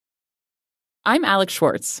I'm Alex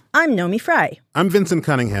Schwartz. I'm Nomi Fry. I'm Vincent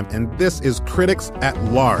Cunningham, and this is Critics at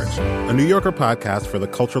Large, a New Yorker podcast for the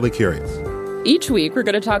culturally curious. Each week, we're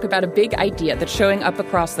going to talk about a big idea that's showing up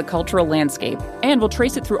across the cultural landscape, and we'll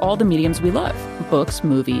trace it through all the mediums we love. Books,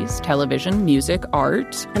 movies, television, music,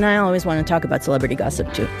 art. And I always want to talk about celebrity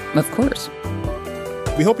gossip, too. Of course.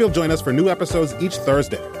 We hope you'll join us for new episodes each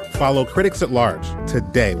Thursday. Follow Critics at Large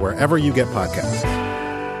today, wherever you get podcasts.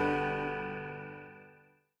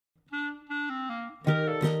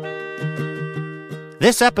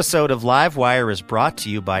 This episode of Livewire is brought to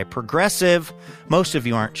you by Progressive. Most of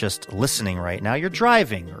you aren't just listening right now. You're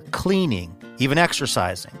driving or cleaning, even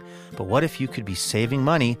exercising. But what if you could be saving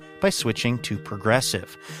money by switching to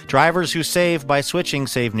Progressive? Drivers who save by switching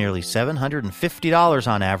save nearly $750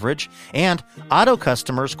 on average, and auto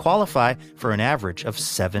customers qualify for an average of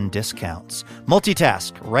 7 discounts.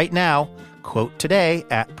 Multitask right now. Quote today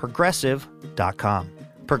at Progressive.com.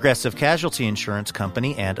 Progressive Casualty Insurance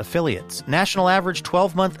Company and Affiliates. National average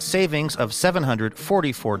 12-month savings of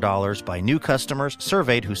 $744 by new customers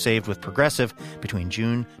surveyed who saved with Progressive between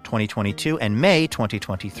June 2022 and May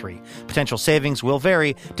 2023. Potential savings will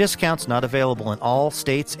vary. Discounts not available in all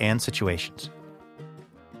states and situations.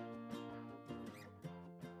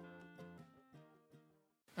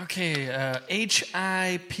 Okay,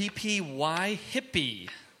 H-I-P-P-Y, hippie.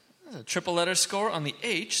 A triple letter score on the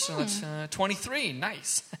H, so that's 23.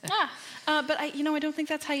 Nice. But I don't think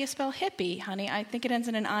that's how you spell hippie, honey. I think it ends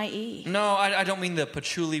in an I-E. No, I don't mean the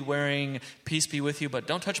patchouli-wearing, peace be with you, but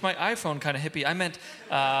don't touch my iPhone kind of hippie. I meant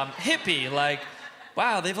hippie, like,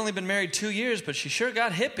 wow, they've only been married 2 years, but she sure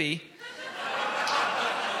got hippie.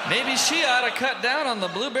 Maybe she ought to cut down on the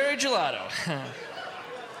blueberry gelato.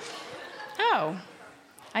 Oh,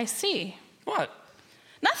 I see. What?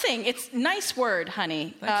 Nothing. It's a nice word,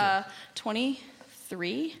 honey. Thank you.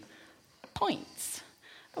 23 points.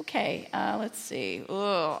 Okay, let's see. Here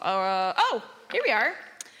we are.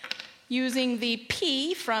 Using the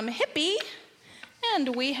P from hippie,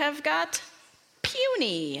 and we have got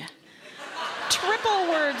puny. Triple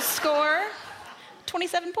word score,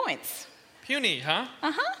 27 points. Puny, huh?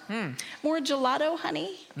 Uh-huh. More gelato,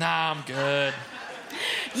 honey? Nah, I'm good.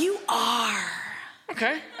 You are.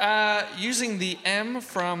 Okay. Using the M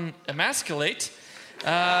from emasculate,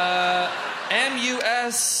 M-U-S-T-A-C-H-E,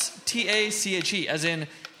 as in,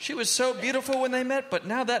 she was so beautiful when they met, but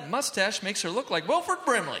now that mustache makes her look like Wilford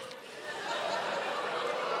Brimley.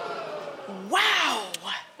 Wow.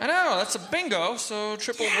 I know, that's a bingo, so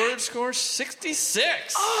triple word score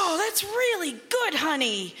 66. Oh, that's really good,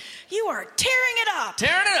 honey. You are tearing it up.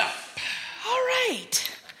 Tearing it up. All right.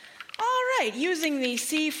 Using the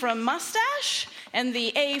C from mustache and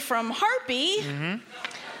the A from harpy.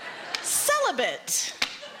 Celibate.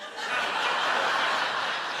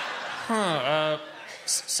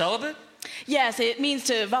 Celibate? Yes, it means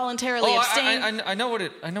to voluntarily abstain. I know what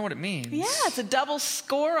it means. Yeah, it's a double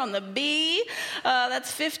score on the B.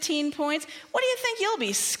 That's 15 points. What do you think you'll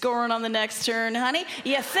be scoring on the next turn, honey?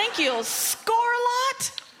 You think you'll score a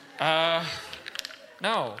lot?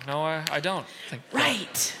 No, I don't think.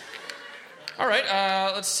 Right. All right,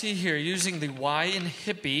 let's see here. Using the Y in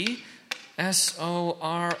hippie, S-O-R-R-Y.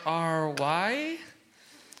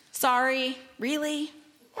 Sorry, really?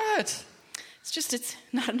 What? It's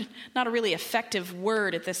not a really effective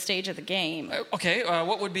word at this stage of the game. Okay,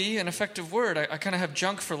 what would be an effective word? I kind of have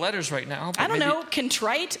junk for letters right now. I don't know,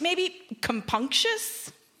 contrite, maybe?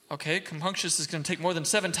 Compunctious? Okay, compunctious is going to take more than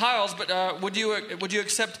 7 tiles, but would you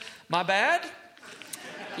accept my bad?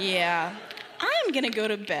 Yeah. I'm going to go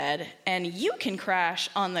to bed, and you can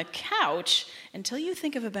crash on the couch until you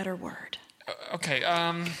think of a better word. Okay,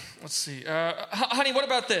 let's see. Honey, what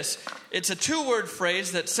about this? It's a 2-word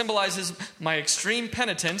phrase that symbolizes my extreme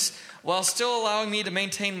penitence while still allowing me to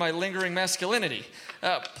maintain my lingering masculinity.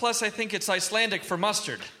 Plus, I think it's Icelandic for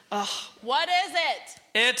mustard. What is it?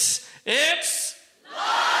 It's...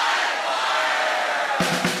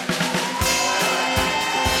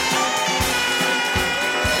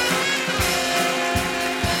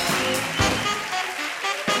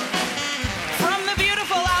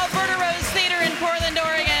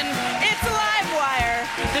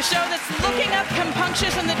 The show that's looking up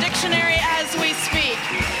compunctious in the dictionary as we speak.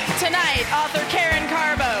 Tonight, author Karen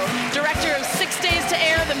Carbo, director of 6 Days to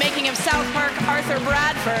Air, The Making of South Park, Arthur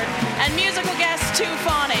Bradford, and musical guest Tu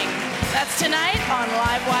Fawning. That's tonight on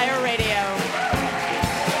Livewire Radio.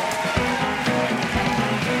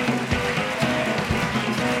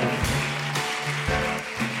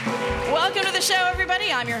 Welcome to the show,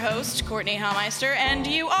 everybody. I'm your host, Courtney Haumeister, and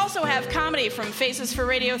you also have comedy from Faces for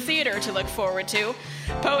Radio Theater to look forward to.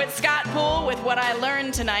 Poet Scott Poole with What I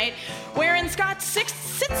Learned Tonight, wherein Scott sits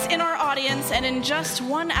in our audience audience, and in just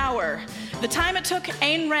 1 hour, the time it took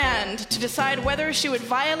Ayn Rand to decide whether she would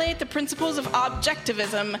violate the principles of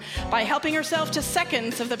objectivism by helping herself to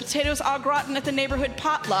seconds of the potatoes au gratin at the neighborhood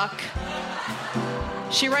potluck,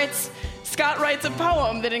 Scott writes a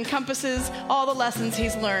poem that encompasses all the lessons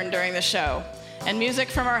he's learned during the show. And music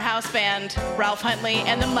from our house band, Ralph Huntley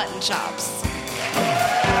and the Mutton Chops.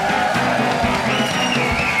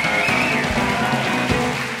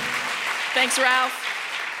 Thanks, Ralph.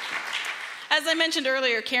 As I mentioned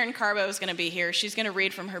earlier, Karen Carbo is going to be here. She's going to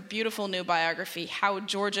read from her beautiful new biography, How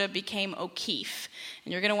Georgia Became O'Keeffe.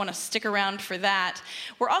 And you're going to want to stick around for that.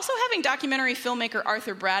 We're also having documentary filmmaker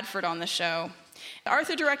Arthur Bradford on the show.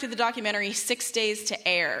 Arthur directed the documentary 6 Days to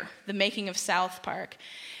Air, The Making of South Park.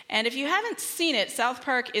 And if you haven't seen it, South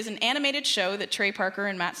Park is an animated show that Trey Parker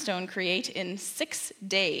and Matt Stone create in 6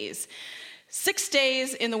 days. 6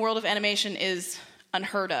 days in the world of animation is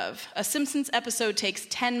unheard of. A Simpsons episode takes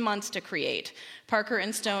 10 months to create. Parker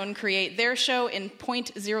and Stone create their show in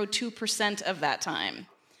 0.02% of that time.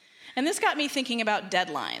 And this got me thinking about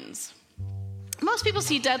deadlines. Most people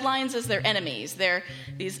see deadlines as their enemies. They're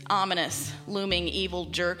these ominous, looming, evil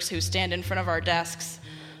jerks who stand in front of our desks,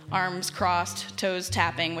 arms crossed, toes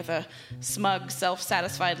tapping, with a smug,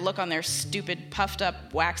 self-satisfied look on their stupid,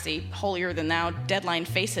 puffed-up, waxy, holier-than-thou deadline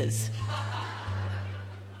faces.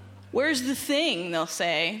 "Where's the thing?" they'll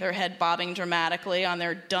say, their head bobbing dramatically on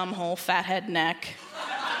their dumbhole fathead neck.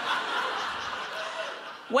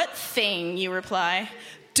 "What thing?" you reply.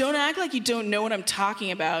 "Don't act like you don't know what I'm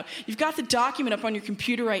talking about. You've got the document up on your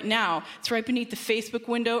computer right now. It's right beneath the Facebook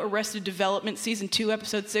window, Arrested Development Season 2,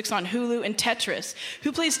 Episode 6 on Hulu, and Tetris.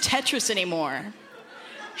 Who plays Tetris anymore?"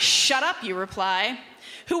 "Shut up," you reply.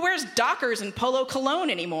 "Who wears Dockers and Polo Cologne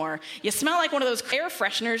anymore? You smell like one of those air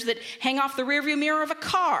fresheners that hang off the rearview mirror of a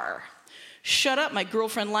car." "Shut up, my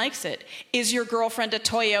girlfriend likes it." "Is your girlfriend a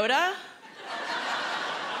Toyota?"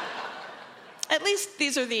 At least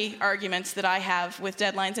these are the arguments that I have with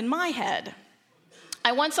deadlines in my head.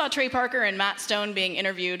 I once saw Trey Parker and Matt Stone being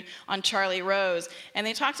interviewed on Charlie Rose, and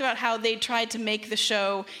they talked about how they tried to make the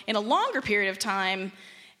show in a longer period of time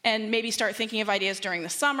and maybe start thinking of ideas during the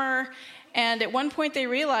summer. And at one point they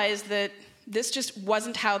realized that this just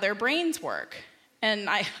wasn't how their brains work. And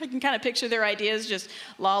I can kind of picture their ideas just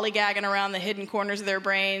lollygagging around the hidden corners of their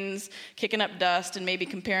brains, kicking up dust and maybe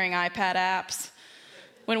comparing iPad apps,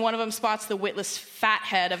 when one of them spots the witless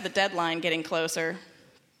fathead of the deadline getting closer.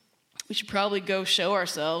 "We should probably go show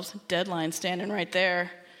ourselves. Deadline standing right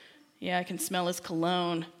there. Yeah, I can smell his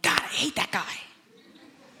cologne. God, I hate that guy."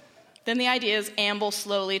 Then the ideas amble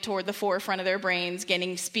slowly toward the forefront of their brains,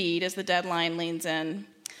 gaining speed as the deadline leans in.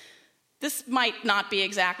 This might not be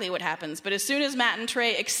exactly what happens, but as soon as Matt and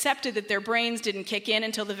Trey accepted that their brains didn't kick in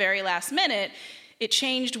until the very last minute, it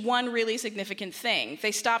changed one really significant thing.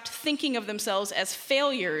 They stopped thinking of themselves as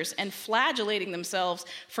failures and flagellating themselves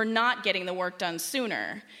for not getting the work done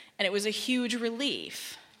sooner. And it was a huge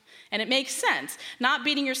relief. And it makes sense. Not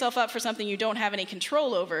beating yourself up for something you don't have any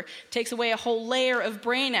control over takes away a whole layer of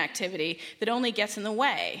brain activity that only gets in the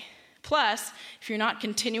way. Plus, if you're not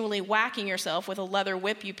continually whacking yourself with a leather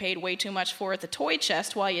whip you paid way too much for at the toy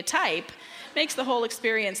chest while you type, it makes the whole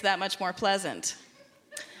experience that much more pleasant.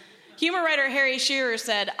 Humor writer Harry Shearer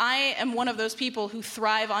said, "I am one of those people who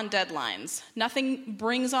thrive on deadlines. Nothing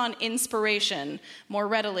brings on inspiration more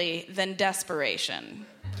readily than desperation."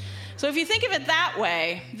 So if you think of it that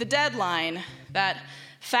way, the deadline, that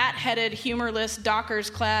fat-headed, humorless,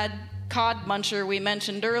 Dockers-clad cod muncher we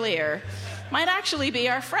mentioned earlier, might actually be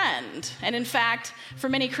our friend. And in fact, for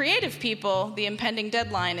many creative people, the impending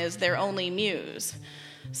deadline is their only muse.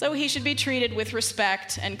 So he should be treated with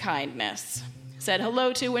respect and kindness. Said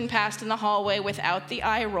hello to when passed in the hallway without the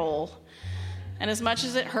eye roll. And as much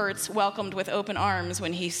as it hurts, welcomed with open arms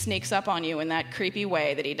when he sneaks up on you in that creepy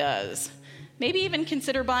way that he does. Maybe even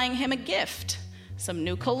consider buying him a gift. Some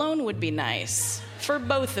new cologne would be nice for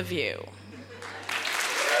both of you.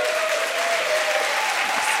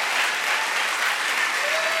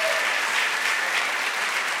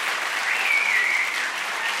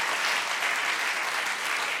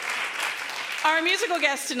 Our musical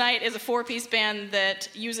guest tonight is a four-piece band that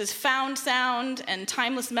uses found sound and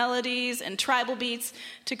timeless melodies and tribal beats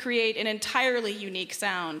to create an entirely unique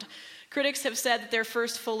sound. Critics have said that their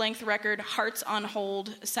first full-length record, Hearts on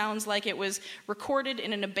Hold, sounds like it was recorded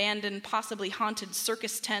in an abandoned, possibly haunted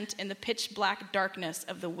circus tent in the pitch-black darkness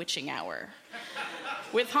of the witching hour.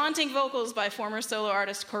 With haunting vocals by former solo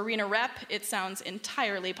artist Corrina Rep, it sounds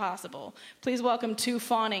entirely possible. Please welcome Two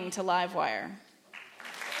Fawning to Livewire.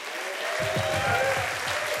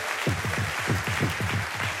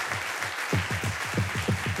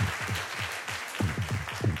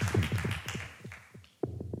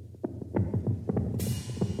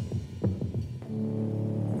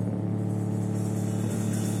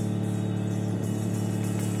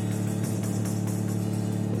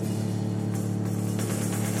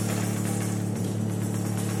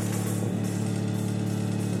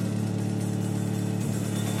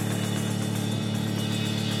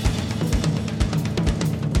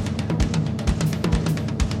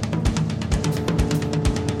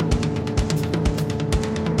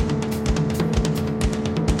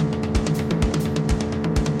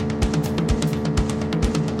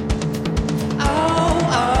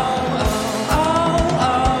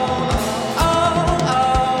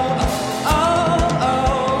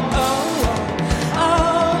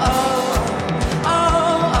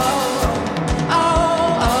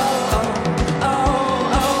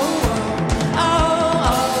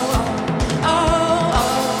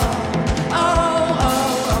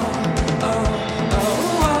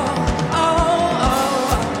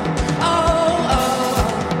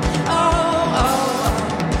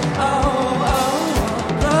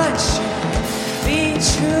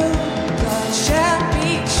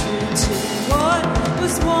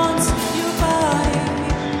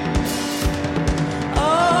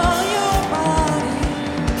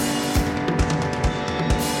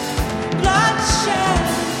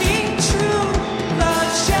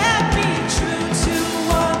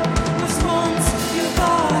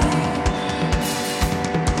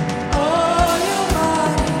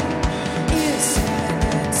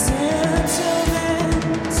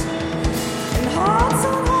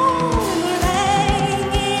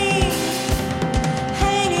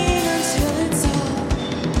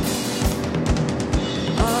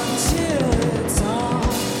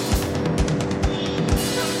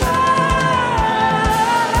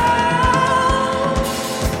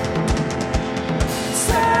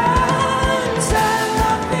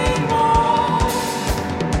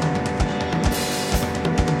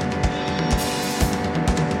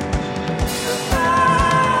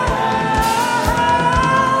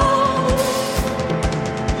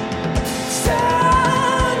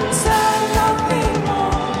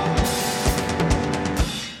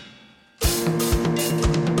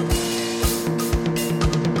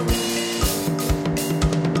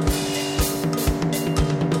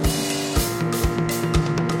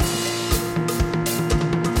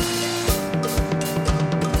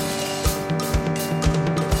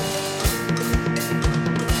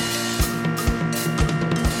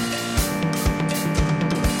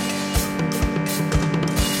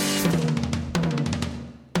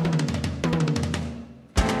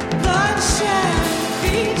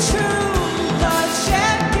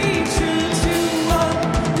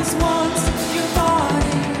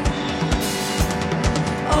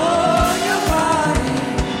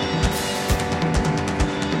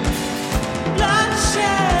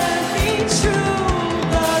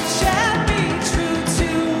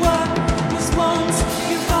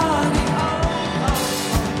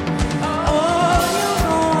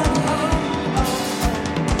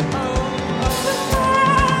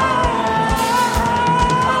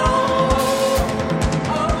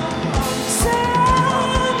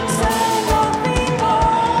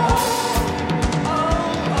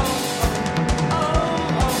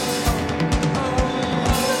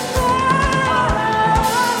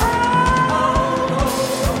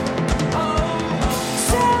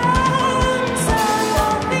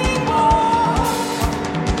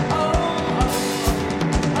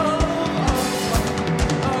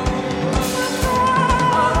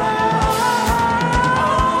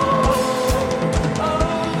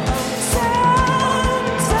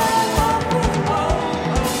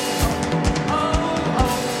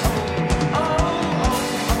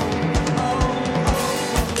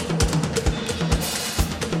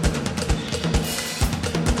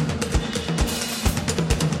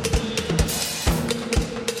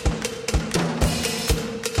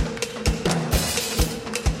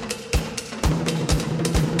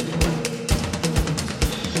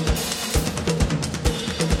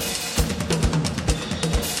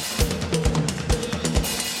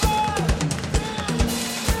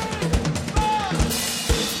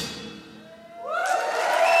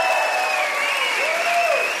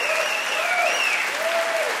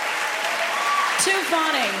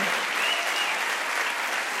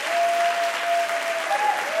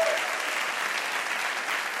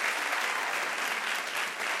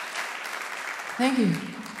 Thank you.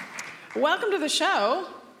 Welcome to the show.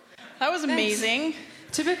 That was amazing.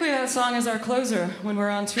 Typically that song is our closer when we're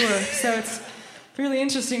on tour, so it's really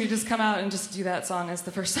interesting to just come out and just do that song as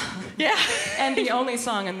the first song. Yeah. And the only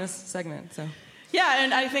song in this segment, so. Yeah,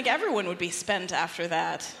 and I think everyone would be spent after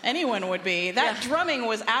that. Anyone would be. That drumming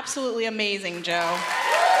was absolutely amazing, Joe.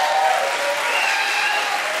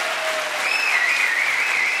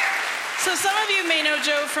 So some of you may know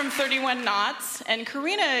Joe from 31 Knots, and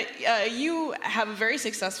Karina, you have a very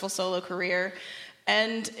successful solo career,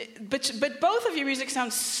 but both of your music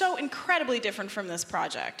sounds so incredibly different from this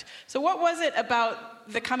project. So what was it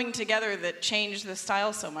about the coming together that changed the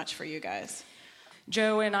style so much for you guys?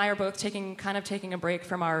 Joe and I are both taking a break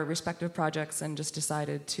from our respective projects and just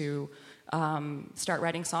decided to start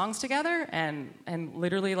writing songs together, and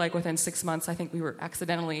literally like within 6 months, I think we were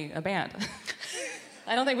accidentally a band.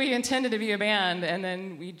 I don't think we intended to be a band, and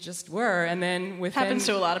then we just were, and then within... Happens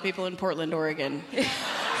to a lot of people in Portland, Oregon.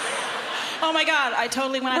 Oh my God, I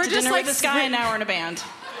totally went out to dinner with this guy, and now we're in a band.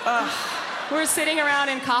 Ugh. We're sitting around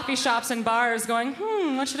in coffee shops and bars going,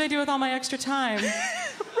 what should I do with all my extra time?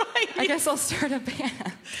 Right. I guess I'll start a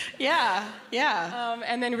band. Yeah.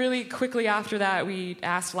 And then really quickly after that, we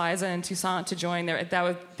asked Liza and Toussaint to join. That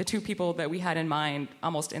was the two people that we had in mind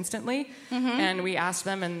almost instantly. Mm-hmm. And we asked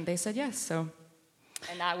them, and they said yes. So,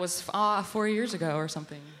 and that was 4 years ago or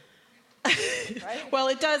something. Right? Well,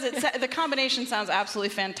 it does. The combination sounds absolutely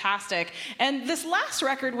fantastic. And this last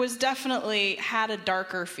record was definitely had a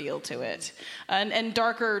darker feel to it. And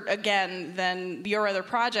darker, again, than your other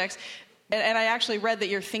projects. And I actually read that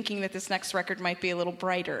you're thinking that this next record might be a little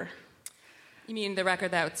brighter. You mean the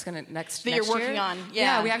record that's going to next you're working year? on?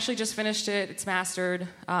 Yeah, we actually just finished it. It's mastered,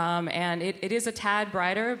 and it is a tad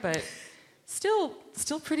brighter, but still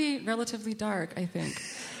pretty relatively dark, I think.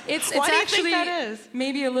 It's Why do you actually think that is?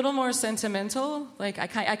 Maybe a little more sentimental. Like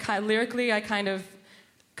lyrically, I kind of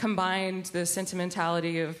combined the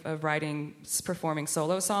sentimentality of writing, performing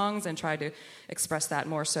solo songs, and tried to express that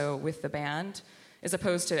more so with the band. As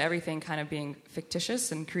opposed to everything kind of being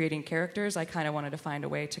fictitious and creating characters, I kind of wanted to find a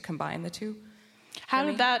way to combine the two. How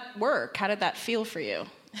did that work? How did that feel for you?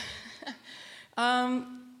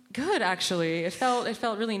 Good, actually. It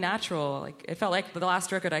felt really natural. Like it felt like the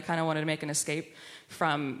last record, I kind of wanted to make an escape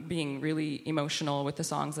from being really emotional with the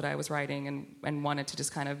songs that I was writing, and wanted to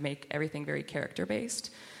just kind of make everything very character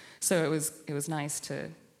based. So it was nice to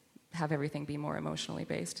have everything be more emotionally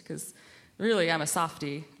based, because really I'm a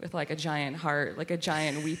softie with like a giant heart, like a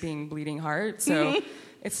giant weeping, bleeding heart. So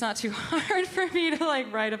it's not too hard for me to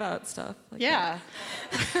like write about stuff like that.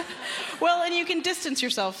 Well, and you can distance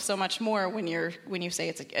yourself so much more when you say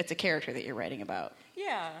it's a character that you're writing about.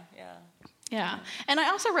 Yeah. And I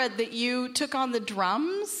also read that you took on the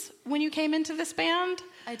drums when you came into this band.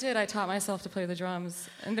 I did. I taught myself to play the drums.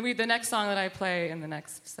 And the next song that I play in the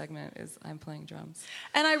next segment is I'm playing drums.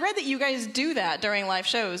 And I read that you guys do that during live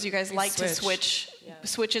shows. You guys like to switch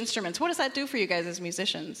instruments. What does that do for you guys as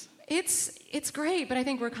musicians? It's great, but I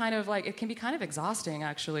think we're kind of like, it can be kind of exhausting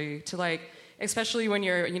actually to like, especially when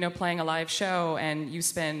you're, playing a live show and you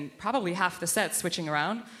spend probably half the set switching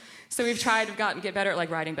around. So we've tried to get better at like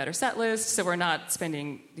writing better set lists, so we're not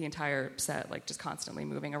spending the entire set like just constantly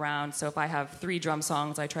moving around. So if I have 3 drum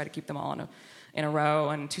songs, I try to keep them all in a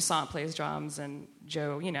row, and Toussaint plays drums, and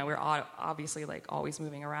Joe, we're obviously like always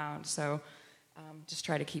moving around. So just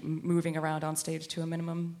try to keep moving around on stage to a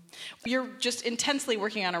minimum. You're just intensely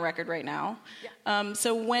working on a record right now. Yeah.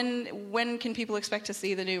 So when can people expect to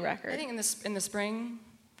see the new record? I think in the spring.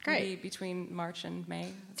 Great. Maybe between March and May.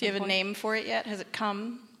 Do you have a name for it yet? Has it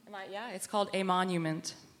come? Yeah, it's called A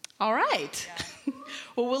Monument. All right. Yeah.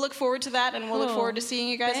 Well, we'll look forward to that, and we'll look forward to seeing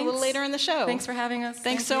you guys a little later in the show. Thanks for having us.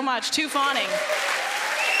 Thanks so much. Tu Fawning.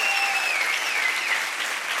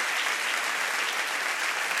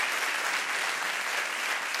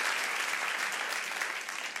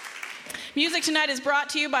 Music tonight is brought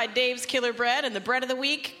to you by Dave's Killer Bread and the bread of the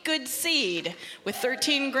week, Good Seed. With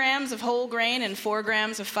 13 grams of whole grain and 4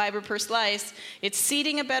 grams of fiber per slice, it's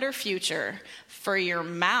seeding a better future for your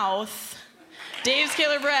mouth. Dave's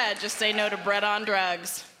Killer Bread, just say no to bread on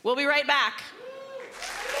drugs. We'll be right back.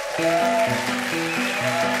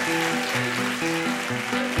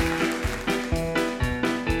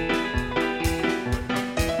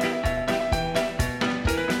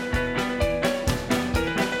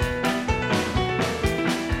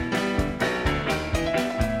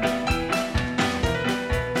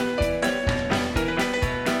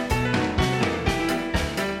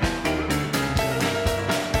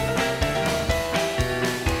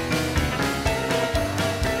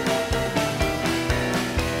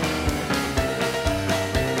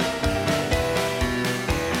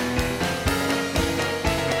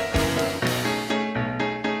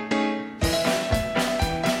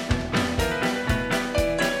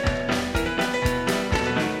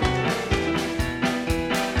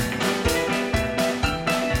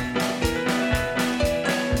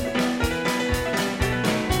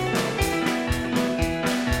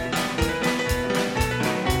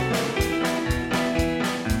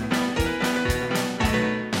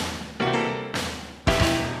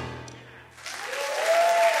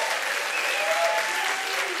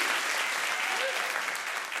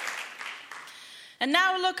 And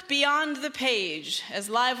now look beyond the page as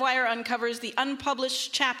Livewire uncovers the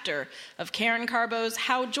unpublished chapter of Karen Carbo's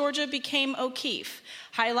How Georgia Became O'Keefe,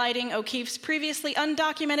 highlighting O'Keefe's previously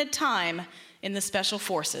undocumented time in the Special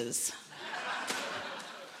Forces.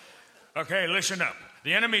 Okay, listen up.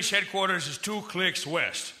 The enemy's headquarters is 2 clicks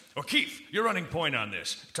west. O'Keefe, you're running point on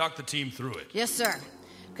this. Talk the team through it. Yes, sir.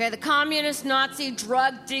 Okay, the communist Nazi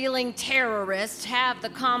drug-dealing terrorists have the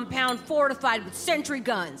compound fortified with sentry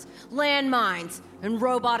guns, landmines, and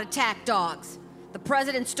robot attack dogs. The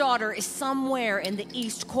president's daughter is somewhere in the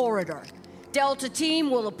East Corridor. Delta team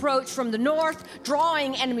will approach from the north,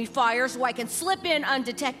 drawing enemy fire so I can slip in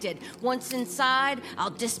undetected. Once inside,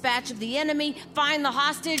 I'll dispatch the enemy, find the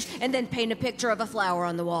hostage, and then paint a picture of a flower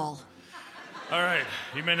on the wall. All right,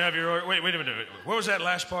 you men have your order. Wait a minute. What was that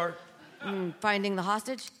last part? Finding the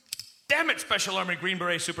hostage? Damn it, Special Army Green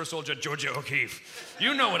Beret Super Soldier Georgia O'Keeffe.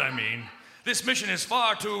 You know what I mean. This mission is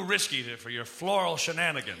far too risky for your floral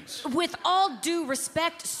shenanigans. With all due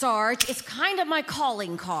respect, Sarge, it's kind of my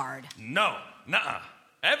calling card. No, nuh-uh.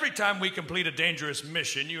 Every time we complete a dangerous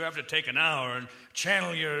mission, you have to take an hour and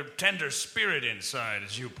channel your tender spirit inside,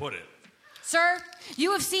 as you put it. Sir,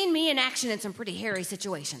 you have seen me in action in some pretty hairy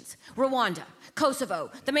situations. Rwanda,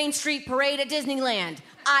 Kosovo, the Main Street Parade at Disneyland.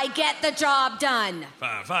 I get the job done.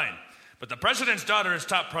 Fine. But the president's daughter is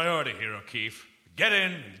top priority here, O'Keeffe. Get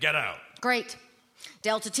in and get out. Great.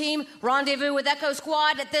 Delta Team, rendezvous with Echo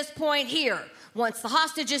Squad at this point here. Once the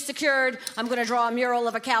hostage is secured, I'm going to draw a mural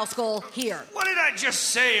of a cow skull here. What did I just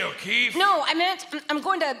say, O'Keeffe? No, I meant I'm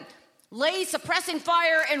going to lay suppressing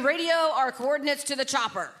fire and radio our coordinates to the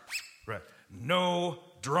chopper. Right. No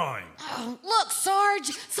drawing. Oh, look,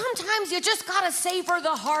 Sarge, sometimes you just got to savor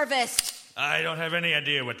the harvest. I don't have any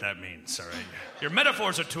idea what that means, sorry. Your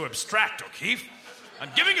metaphors are too abstract, O'Keeffe. I'm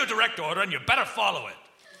giving you a direct order, and you better follow it.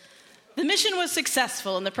 The mission was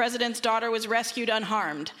successful, and the president's daughter was rescued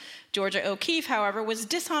unharmed. Georgia O'Keeffe, however, was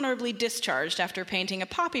dishonorably discharged after painting a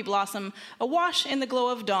poppy blossom awash in the glow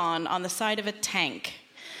of dawn on the side of a tank.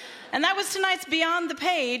 And that was tonight's Beyond the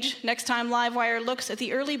Page. Next time Livewire looks at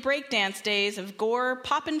the early breakdance days of Gore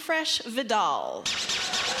Poppin' Fresh Vidal.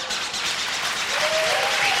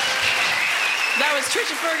 That was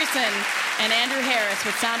Trisha Ferguson and Andrew Harris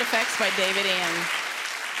with sound effects by David Ian.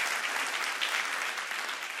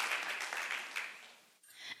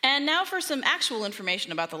 And now for some actual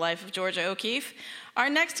information about the life of Georgia O'Keeffe. Our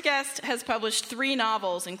next guest has published 3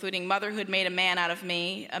 novels, including Motherhood Made a Man Out of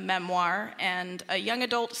Me, a memoir, and a young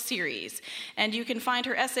adult series. And you can find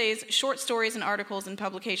her essays, short stories, and articles in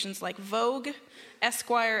publications like Vogue,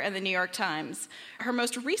 Esquire, and the New York Times. Her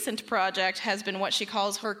most recent project has been what she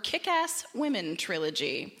calls her Kick-Ass Women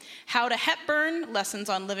trilogy. How to Hepburn, Lessons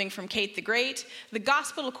on Living from Kate the Great, The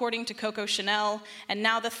Gospel According to Coco Chanel, and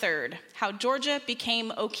now the third, How Georgia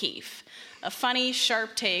Became O'Keeffe. A funny,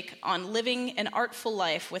 sharp take on living an artful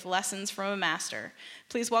life with lessons from a master.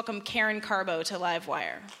 Please welcome Karen Carbo to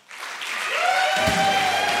Livewire.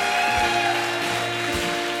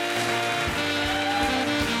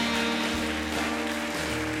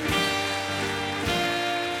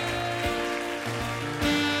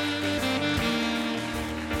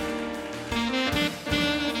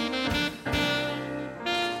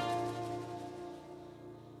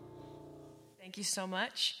 Thank you so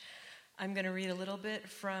much. I'm going to read a little bit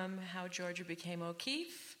from How Georgia Became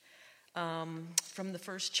O'Keeffe. From the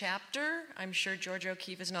first chapter. I'm sure Georgia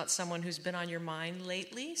O'Keeffe is not someone who's been on your mind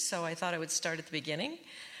lately, so I thought I would start at the beginning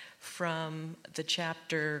from the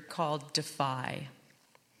chapter called Defy.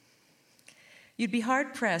 You'd be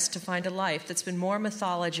hard-pressed to find a life that's been more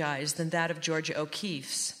mythologized than that of Georgia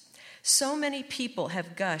O'Keeffe's. So many people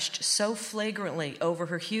have gushed so flagrantly over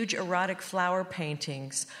her huge erotic flower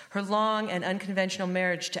paintings, her long and unconventional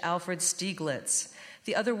marriage to Alfred Stieglitz,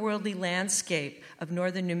 the otherworldly landscape of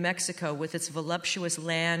northern New Mexico with its voluptuous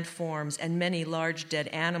landforms and many large dead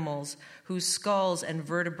animals whose skulls and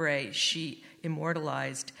vertebrae she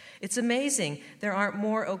immortalized. It's amazing there aren't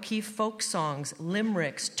more O'Keeffe folk songs,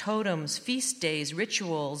 limericks, totems, feast days,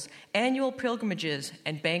 rituals, annual pilgrimages,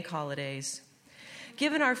 and bank holidays.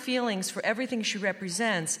 Given our feelings for everything she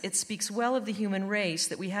represents, it speaks well of the human race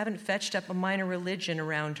that we haven't fetched up a minor religion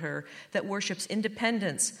around her that worships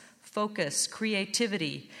independence, focus,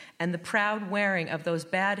 creativity, and the proud wearing of those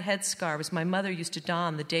bad headscarves my mother used to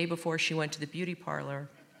don the day before she went to the beauty parlor.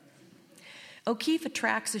 O'Keeffe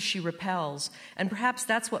attracts as she repels, and perhaps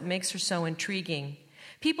that's what makes her so intriguing.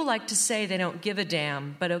 People like to say they don't give a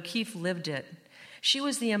damn, but O'Keeffe lived it. She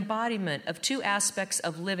was the embodiment of two aspects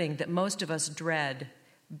of living that most of us dread,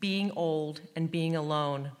 being old and being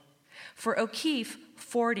alone. For O'Keeffe,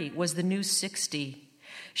 40 was the new 60.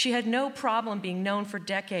 She had no problem being known for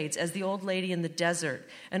decades as the old lady in the desert,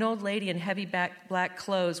 an old lady in heavy black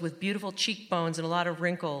clothes with beautiful cheekbones and a lot of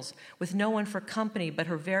wrinkles, with no one for company but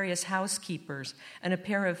her various housekeepers and a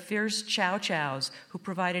pair of fierce chow-chows who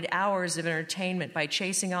provided hours of entertainment by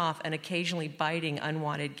chasing off and occasionally biting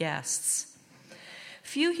unwanted guests.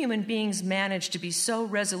 Few human beings manage to be so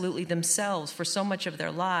resolutely themselves for so much of their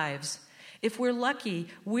lives. If we're lucky,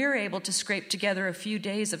 we're able to scrape together a few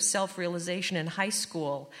days of self-realization in high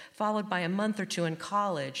school, followed by a month or two in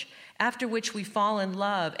college, after which we fall in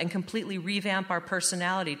love and completely revamp our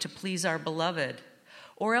personality to please our beloved.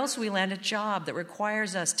 Or else we land a job that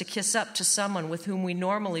requires us to kiss up to someone with whom we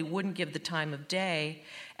normally wouldn't give the time of day,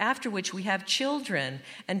 after which we have children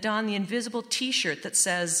and don the invisible T-shirt that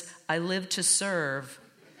says, "I live to serve."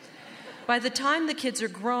 By the time the kids are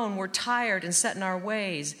grown, we're tired and set in our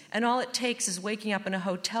ways, and all it takes is waking up in a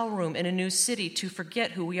hotel room in a new city to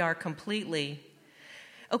forget who we are completely.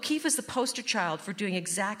 O'Keeffe is the poster child for doing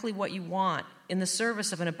exactly what you want in the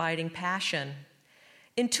service of an abiding passion.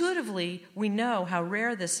 Intuitively, we know how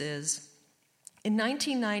rare this is. In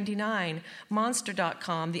 1999,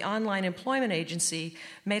 Monster.com, the online employment agency,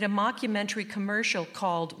 made a mockumentary commercial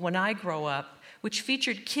called When I Grow Up, which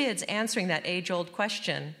featured kids answering that age-old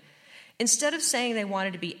question. Instead of saying they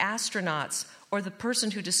wanted to be astronauts or the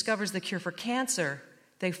person who discovers the cure for cancer,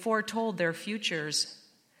 they foretold their futures.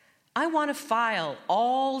 "I want to file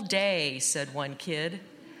all day," said one kid.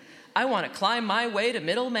 "I want to climb my way to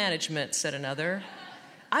middle management," said another.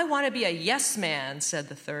 "I want to be a yes man," said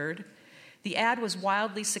the third. The ad was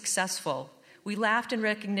wildly successful. We laughed in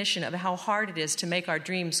recognition of how hard it is to make our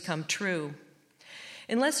dreams come true.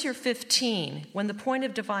 Unless you're 15, when the point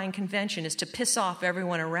of divine convention is to piss off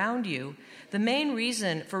everyone around you, the main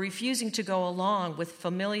reason for refusing to go along with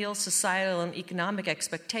familial, societal, and economic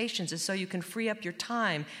expectations is so you can free up your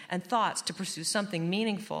time and thoughts to pursue something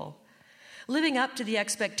meaningful. Living up to the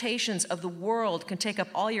expectations of the world can take up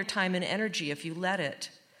all your time and energy if you let it.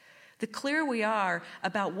 The clearer we are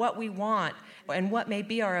about what we want and what may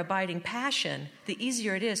be our abiding passion, the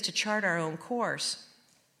easier it is to chart our own course.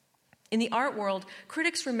 In the art world,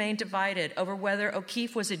 critics remain divided over whether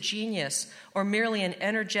O'Keeffe was a genius or merely an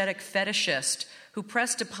energetic fetishist who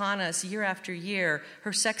pressed upon us year after year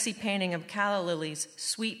her sexy painting of calla lilies,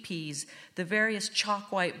 sweet peas, the various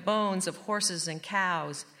chalk-white bones of horses and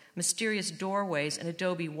cows, mysterious doorways, and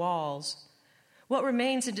adobe walls. What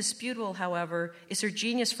remains indisputable, however, is her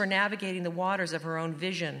genius for navigating the waters of her own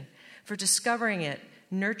vision, for discovering it,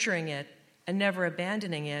 nurturing it, and never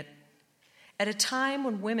abandoning it. At a time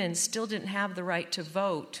when women still didn't have the right to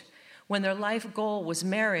vote, when their life goal was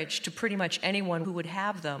marriage to pretty much anyone who would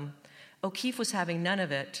have them, O'Keeffe was having none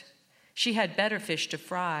of it. She had better fish to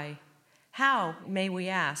fry. How, may we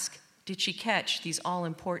ask, did she catch these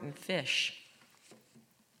all-important fish?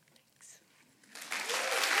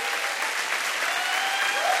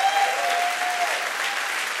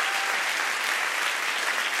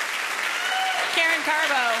 Karen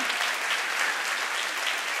Carbo.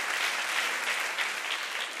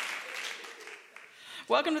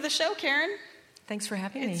 Welcome to the show, Karen. Thanks for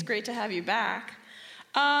having me. It's great to have you back.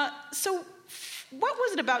 So what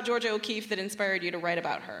was it about Georgia O'Keeffe that inspired you to write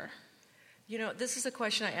about her? You know, this is a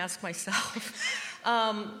question I ask myself.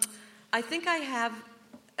 I think I have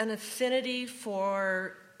an affinity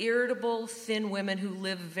for irritable, thin women who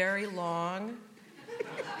live very long.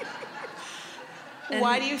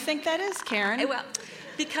 Why do you think that is, Karen? Well,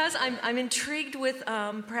 because I'm intrigued with,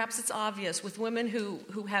 perhaps it's obvious, with women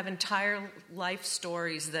who have entire life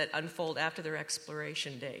stories that unfold after their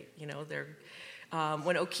exploration date. You know,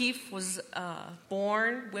 when O'Keeffe was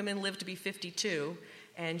born, women lived to be 52,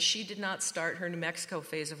 and she did not start her New Mexico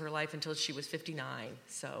phase of her life until she was 59.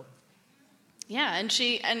 So, yeah,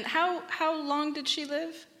 and how long did she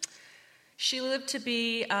live? She lived to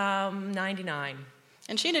be 99.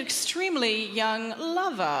 And she had an extremely young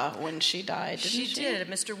lover when she died, didn't she? She did,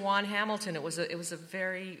 Mr. Juan Hamilton. It was a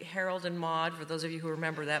very Harold and Maude, for those of you who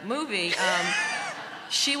remember that movie.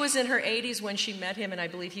 She was in her 80s when she met him, and I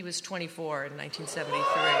believe he was 24 in 1973.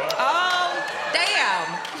 Oh,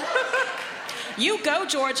 damn! You go,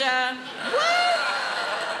 Georgia!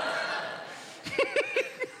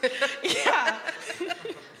 Yeah.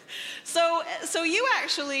 So you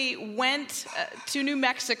actually went to New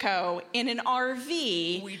Mexico in an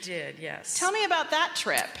RV. We did, yes. Tell me about that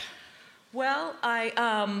trip. Well,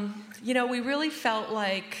 we really felt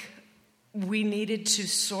like we needed to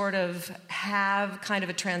sort of have kind of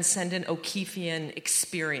a transcendent O'Keeffian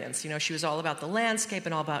experience. You know, she was all about the landscape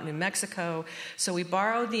and all about New Mexico. So we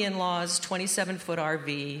borrowed the in-laws' 27-foot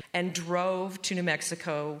RV and drove to New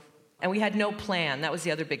Mexico. And we had no plan. That was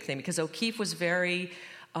the other big thing, because O'Keeffe was very...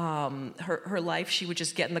 her life, she would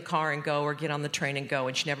just get in the car and go, or get on the train and go,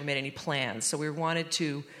 and she never made any plans. So we wanted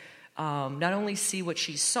to not only see what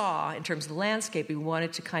she saw in terms of the landscape, we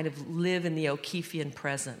wanted to kind of live in the O'Keeffian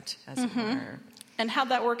present, as it were. And how'd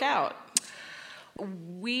that work out?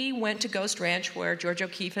 We went to Ghost Ranch, where Georgia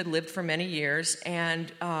O'Keeffe had lived for many years,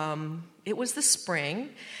 and it was the spring,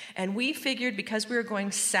 and we figured because we were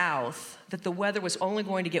going south that the weather was only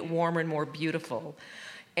going to get warmer and more beautiful.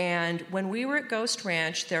 And when we were at Ghost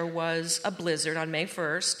Ranch, there was a blizzard on May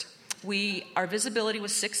 1st. Our visibility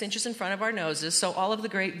was 6 inches in front of our noses, so all of the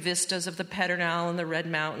great vistas of the Pedernal and the Red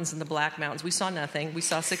Mountains and the Black Mountains, we saw nothing. We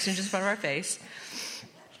saw 6 inches in front of our face.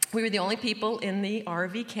 We were the only people in the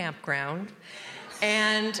RV campground.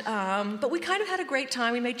 And but we kind of had a great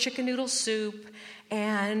time. We made chicken noodle soup,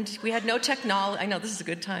 and we had no technology. I know this is a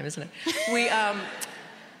good time, isn't it?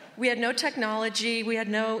 We had no technology, we had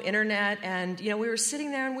no internet, and we were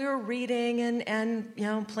sitting there and we were reading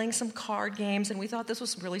and playing some card games, and we thought this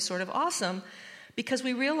was really sort of awesome because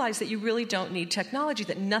we realized that you really don't need technology,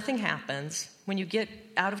 that nothing happens. When you get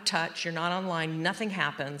out of touch, you're not online, nothing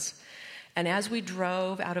happens. And as we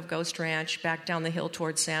drove out of Ghost Ranch back down the hill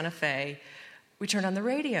towards Santa Fe, we turned on the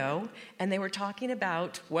radio, and they were talking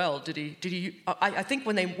about, well, did he? I think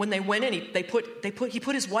when they went in, he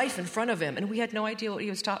put his wife in front of him, and we had no idea what he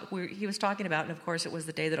was talking about. And of course, it was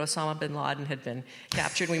the day that Osama bin Laden had been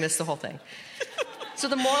captured. And we missed the whole thing. So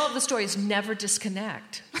the moral of the story is never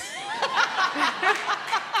disconnect.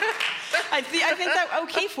 I think that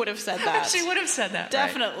O'Keeffe would have said that. She would have said that.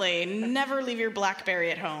 Definitely. Right. Never leave your BlackBerry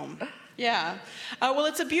at home. Yeah. Well,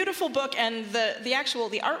 it's a beautiful book, and the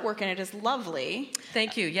artwork in it is lovely.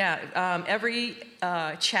 Thank you. Yeah. Every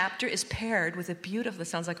chapter is paired with a beautiful,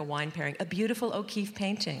 sounds like a wine pairing, a beautiful O'Keeffe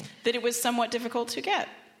painting. That it was somewhat difficult to get,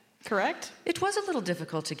 correct? It was a little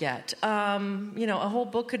difficult to get. A whole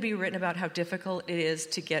book could be written about how difficult it is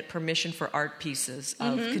to get permission for art pieces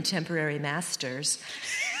of contemporary masters.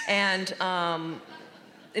 And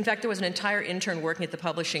in fact, there was an entire intern working at the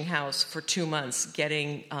publishing house for 2 months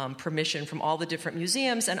getting permission from all the different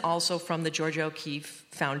museums and also from the Georgia O'Keeffe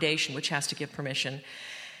Foundation, which has to give permission.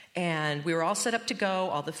 And we were all set up to go.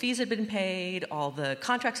 All the fees had been paid. All the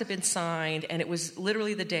contracts had been signed. And it was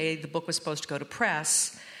literally the day the book was supposed to go to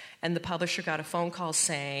press. And the publisher got a phone call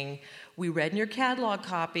saying, we read in your catalog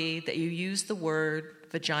copy that you used the word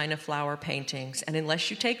vagina flower paintings. And unless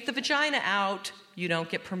you take the vagina out, you don't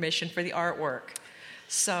get permission for the artwork.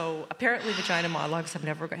 So apparently Vagina Monologues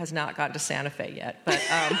has not gotten to Santa Fe yet. But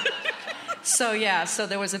so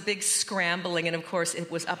there was a big scrambling, and of course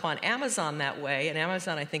it was up on Amazon that way, and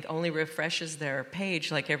Amazon I think only refreshes their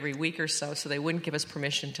page like every week or so they wouldn't give us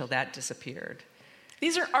permission until that disappeared.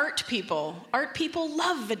 These are art people. Art people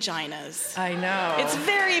love vaginas. I know. It's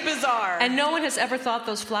very bizarre. And no one has ever thought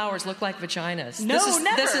those flowers look like vaginas. No,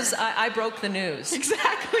 never. I broke the news.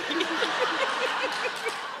 Exactly.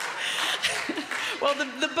 Well,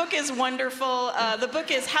 the book is wonderful. The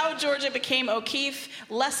book is How Georgia Became O'Keeffe,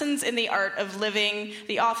 Lessons in the Art of Living.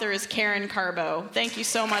 The author is Karen Carbo. Thank you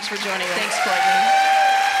so much for joining us. Thanks, Courtney.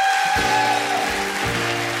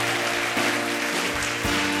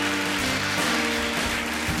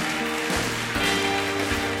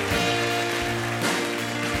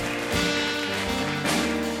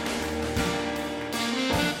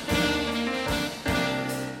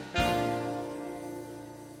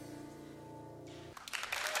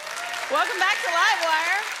 Welcome back to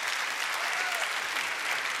Livewire.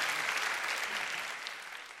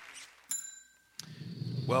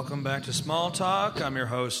 Welcome back to Small Talk. I'm your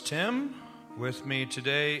host, Tim. With me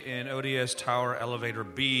today in ODS Tower Elevator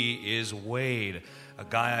B is Wade, a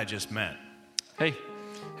guy I just met. Hey.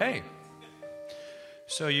 Hey.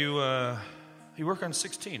 So you work on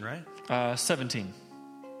 16, right? 17.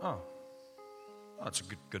 Oh, that's a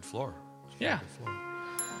good floor. Yeah. Good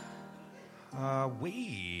floor.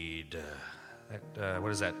 Wade.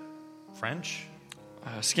 What is that? French?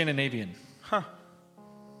 Scandinavian. Huh.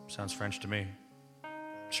 Sounds French to me.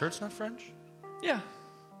 Sure it's not French? Yeah.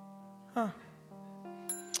 Huh.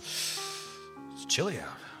 It's chilly out.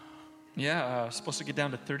 Yeah, supposed to get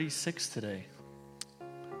down to 36 today.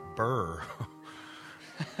 Brr.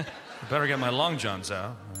 I better get my long johns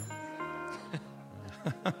out.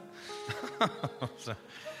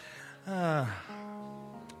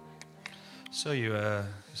 So you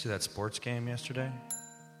see that sports game yesterday?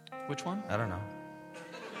 Which one? I don't know.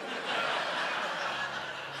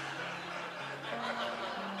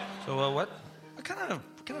 So what kind of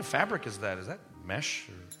fabric is that? Is that mesh?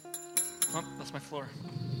 Or... Oh, that's my floor.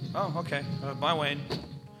 Oh, okay. Bye, Wayne.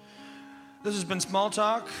 This has been Small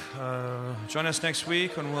Talk. Join us next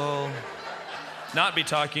week when we'll not be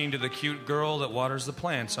talking to the cute girl that waters the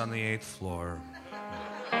plants on the 8th floor.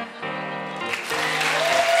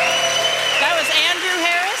 That was Andrew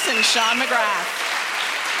Harris and Sean McGrath,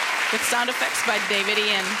 with sound effects by David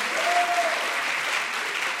Ian.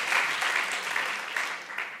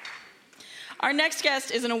 Our next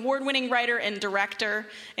guest is an award-winning writer and director.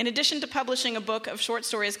 In addition to publishing a book of short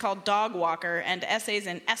stories called Dog Walker and essays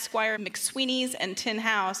in Esquire, McSweeney's, and Tin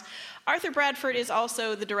House, Arthur Bradford is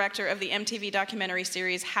also the director of the MTV documentary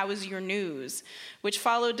series How's Your News, which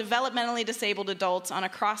followed developmentally disabled adults on a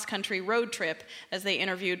cross-country road trip as they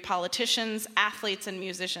interviewed politicians, athletes, and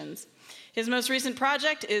musicians. His most recent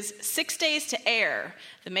project is 6 Days to Air,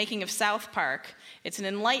 the making of South Park. It's an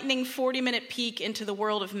enlightening 40-minute peek into the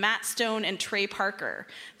world of Matt Stone and Trey Parker,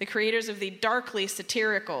 the creators of the darkly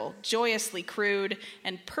satirical, joyously crude,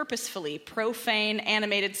 and purposefully profane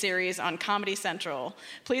animated series on Comedy Central.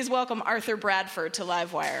 Please welcome Arthur Bradford to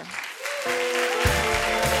Livewire.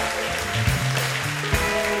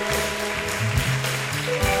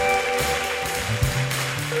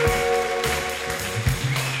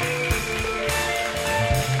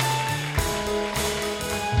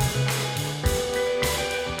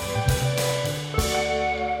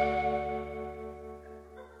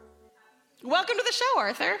 Welcome to the show,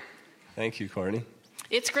 Arthur. Thank you, Courtney.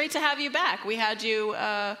 It's great to have you back. We had you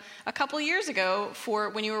a couple years ago for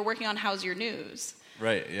when you were working on How's Your News.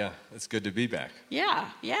 Right, yeah. It's good to be back. Yeah.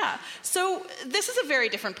 So this is a very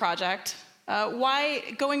different project. Why,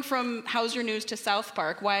 going from How's Your News to South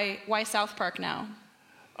Park, why South Park now?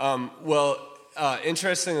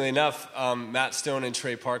 Interestingly enough, Matt Stone and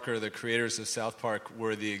Trey Parker, the creators of South Park,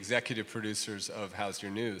 were the executive producers of How's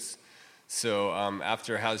Your News. So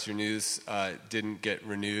after How's Your News didn't get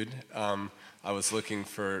renewed, I was looking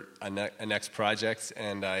for a next project,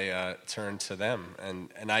 and I turned to them.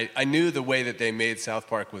 And I knew the way that they made South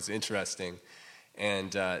Park was interesting,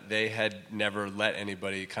 and they had never let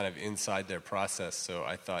anybody kind of inside their process, so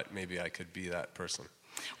I thought maybe I could be that person.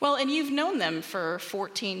 Well, and you've known them for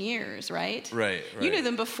 14 years, right? Right. You knew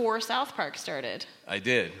them before South Park started. I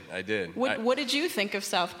did. What did you think of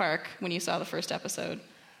South Park when you saw the first episode?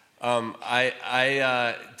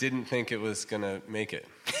 I didn't think it was going to make it.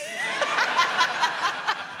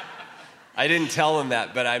 I didn't tell them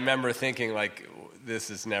that, but I remember thinking, like,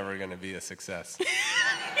 this is never going to be a success.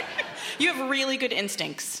 You have really good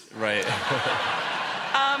instincts. Right.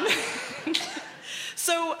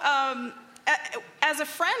 So, as a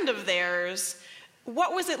friend of theirs,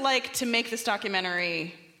 what was it like to make this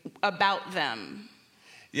documentary about them?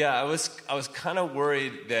 Yeah, I was kind of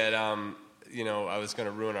worried that I was going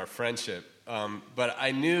to ruin our friendship. But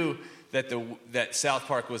I knew that South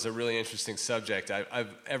Park was a really interesting subject.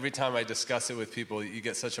 Every time I discuss it with people, you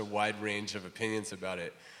get such a wide range of opinions about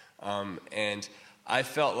it. And I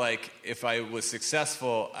felt like if I was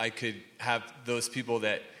successful, I could have those people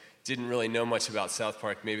that didn't really know much about South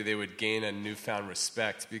Park, maybe they would gain a newfound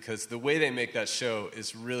respect, because the way they make that show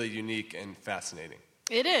is really unique and fascinating.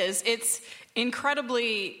 It is. It's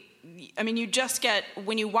incredibly... you just get,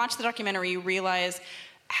 when you watch the documentary, you realize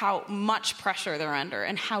how much pressure they're under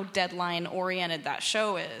and how deadline-oriented that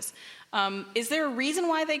show is. Is there a reason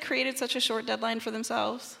why they created such a short deadline for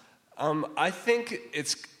themselves? I think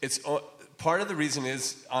it's part of the reason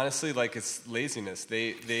is, honestly, like, it's laziness.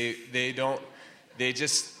 They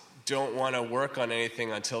just don't want to work on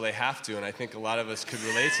anything until they have to, and I think a lot of us could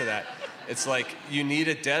relate to that. It's like you need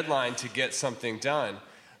a deadline to get something done.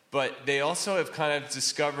 But they also have kind of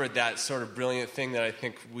discovered that sort of brilliant thing that I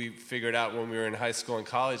think we figured out when we were in high school and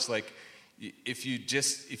college. Like, if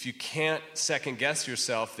you can't second guess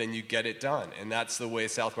yourself, then you get it done. And that's the way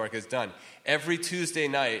South Park is done. Every Tuesday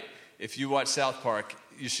night, if you watch South Park,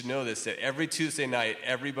 you should know this, that every Tuesday night,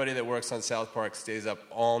 everybody that works on South Park stays up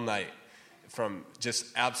all night, from just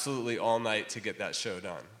absolutely all night to get that show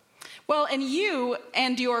done. Well, and you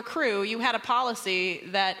and your crew, you had a policy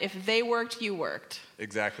that if they worked, you worked.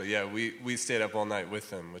 Exactly, yeah. We stayed up all night with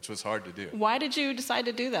them, which was hard to do. Why did you decide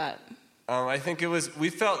to do that? I think we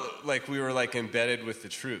felt like we were like embedded with the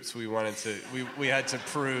troops. We wanted to, we had to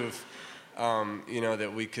prove,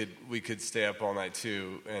 that we could stay up all night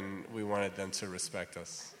too, and we wanted them to respect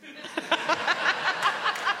us.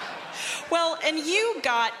 Well, and you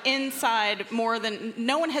got inside more than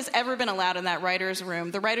no one has ever been allowed in that writer's room.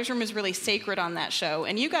 The writer's room is really sacred on that show.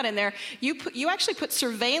 And you got in there, you actually put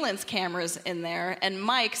surveillance cameras in there and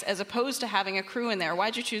mics as opposed to having a crew in there.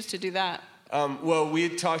 Why'd you choose to do that? Well, we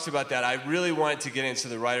had talked about that. I really wanted to get into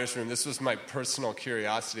the writer's room. This was my personal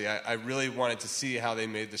curiosity. I really wanted to see how they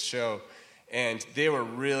made the show. And they were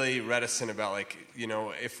really reticent about, like,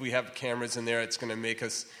 if we have cameras in there, it's going to make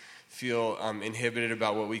us feel inhibited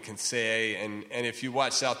about what we can say, and if you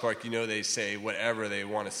watch South Park, they say whatever they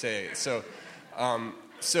want to say. So I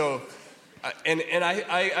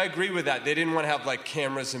agree with that. They didn't want to have like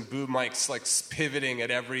cameras and boob mics like pivoting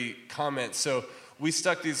at every comment. So we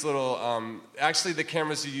stuck these little, actually the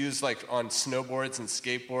cameras you use like on snowboards and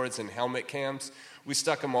skateboards and helmet cams. We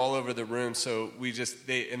stuck them all over the room. So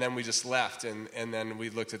and then we just left, and then we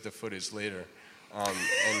looked at the footage later.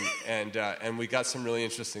 And we got some really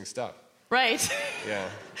interesting stuff. Right. Yeah.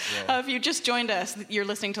 If you just joined us, you're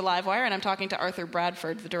listening to Livewire, and I'm talking to Arthur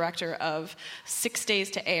Bradford, the director of 6 Days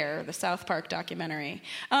to Air, the South Park documentary.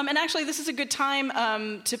 And actually, this is a good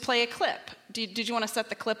time to play a clip. Did you want to set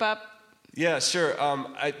the clip up? Yeah, sure.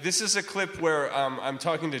 This is a clip where I'm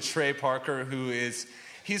talking to Trey Parker,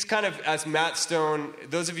 he's kind of, as Matt Stone,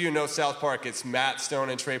 those of you who know South Park, it's Matt Stone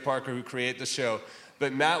and Trey Parker who create the show.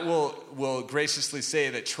 But Matt will graciously say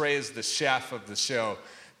that Trey is the chef of the show,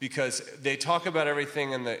 because they talk about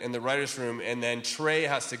everything in the writer's room, and then Trey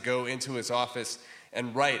has to go into his office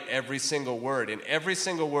and write every single word. And every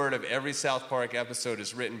single word of every South Park episode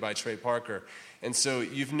is written by Trey Parker. And so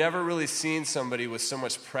you've never really seen somebody with so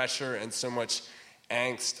much pressure and so much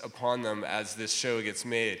angst upon them as this show gets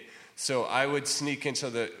made. So I would sneak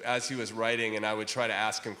as he was writing, and I would try to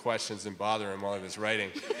ask him questions and bother him while he was writing.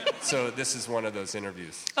 So this is one of those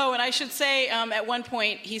interviews. Oh, and I should say, at one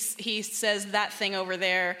point, he says that thing over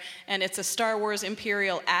there, and it's a Star Wars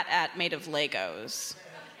Imperial AT-AT made of Legos.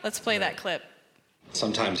 Let's play that clip.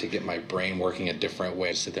 Sometimes to get my brain working a different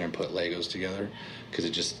way, sit there and put Legos together, because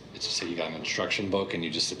it's just like you got an instruction book and you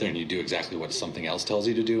just sit there and you do exactly what something else tells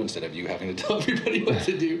you to do instead of you having to tell everybody what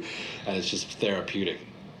to do, and it's just therapeutic.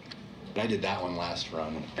 But I did that one last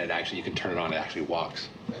run, and actually you can turn it on, it actually walks.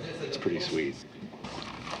 It's pretty sweet.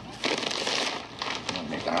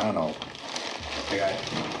 McDonald's. I got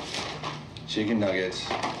chicken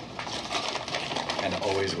nuggets, and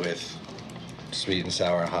always with sweet and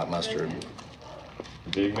sour and hot mustard.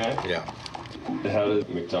 Big Mac? Yeah. How does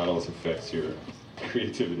McDonald's affect your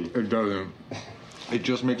creativity? It doesn't. It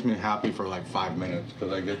just makes me happy for like 5 minutes,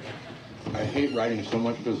 because I hate writing so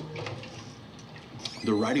much, because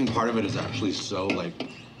the writing part of it is actually so like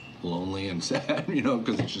lonely and sad,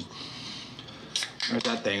 because it's just, there's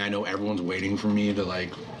that thing, I know everyone's waiting for me to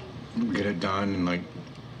like get it done, and like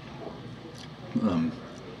and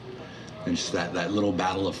just that little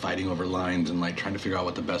battle of fighting over lines and like trying to figure out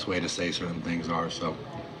what the best way to say certain things are. So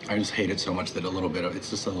I just hate it so much that it's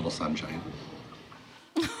just a little sunshine.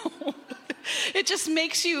 It just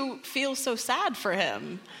makes you feel so sad for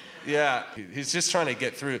him. Yeah, he's just trying to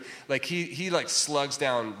get through. Like he like slugs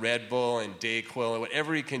down Red Bull and Dayquil and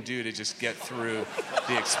whatever he can do to just get through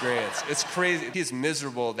the experience. It's crazy. He's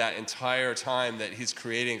miserable that entire time that he's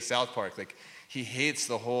creating South Park. Like, he hates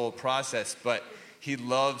the whole process, but he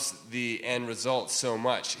loves the end result so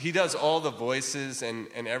much. He does all the voices and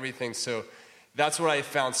everything. So that's what I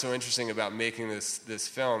found so interesting about making this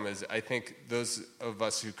film, is I think those of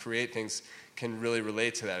us who create things can really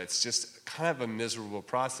relate to that. It's just kind of a miserable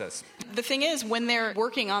process. The thing is, when they're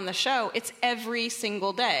working on the show, it's every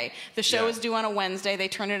single day. The show is due on a Wednesday, they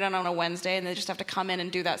turn it on a Wednesday, and they just have to come in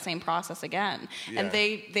and do that same process again. Yeah. And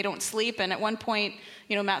they don't sleep, and at one point,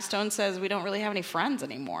 Matt Stone says, we don't really have any friends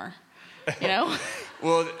anymore.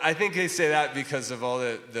 Well, I think they say that because of all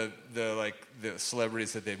the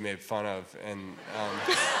celebrities that they've made fun of, and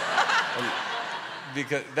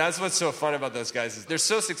because that's what's so fun about those guys, is they're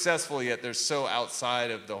so successful, yet they're so outside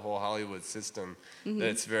of the whole Hollywood system that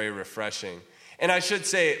it's very refreshing. And I should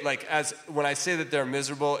say, when I say that they're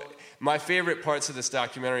miserable, my favorite parts of this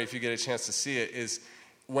documentary, if you get a chance to see it, is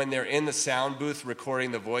when they're in the sound booth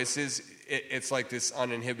recording the voices. It's like this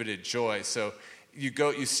uninhibited joy. So you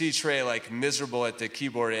see Trey like miserable at the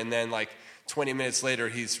keyboard, and then like 20 minutes later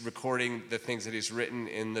he's recording the things that he's written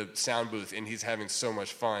in the sound booth, and he's having so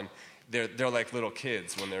much fun. They're like little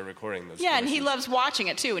kids when they're recording those voices. And he loves watching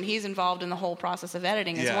it too, and he's involved in the whole process of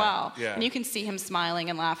editing as well. Yeah. And you can see him smiling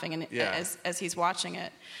and laughing as he's watching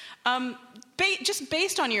it. Just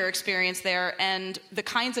based on your experience there and the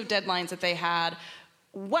kinds of deadlines that they had,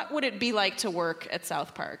 what would it be like to work at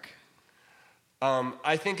South Park?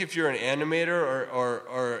 I think if you're an animator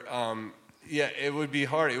it would be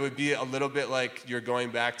hard. It would be a little bit like you're going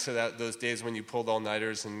back to those days when you pulled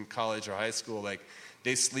all-nighters in college or high school. Like,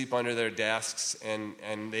 they sleep under their desks, and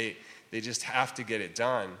they just have to get it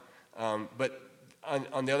done. But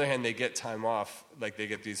on the other hand, they get time off. Like, they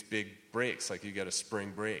get these big breaks. Like, you get a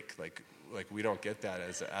spring break. Like we don't get that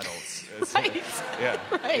as adults. Right.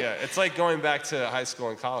 Right. Yeah. It's like going back to high school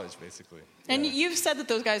and college, basically. And you've said that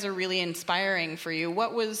those guys are really inspiring for you.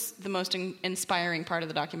 What was the most inspiring part of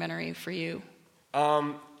the documentary for you?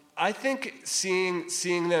 I think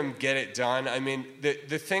seeing them get it done. I mean,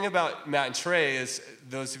 the thing about Matt and Trey is,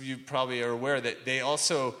 those of you probably are aware that they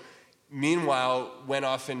also, meanwhile, went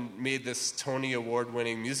off and made this Tony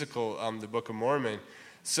Award-winning musical, The Book of Mormon.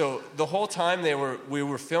 So the whole time we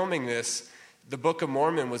were filming this, The Book of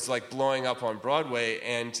Mormon was like blowing up on Broadway,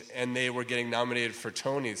 and they were getting nominated for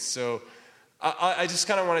Tonys. So I just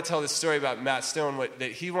kind of want to tell this story about Matt Stone.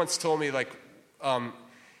 That he once told me,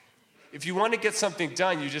 if you want to get something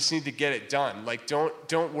done, you just need to get it done. Like,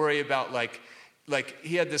 don't worry about like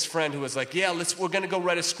he had this friend who was like, yeah, we're going to go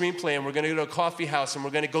write a screenplay, and we're going to go to a coffee house, and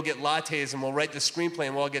we're going to go get lattes, and we'll write the screenplay,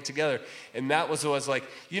 and we'll all get together. And Matt was always like,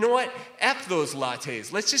 you know what? F those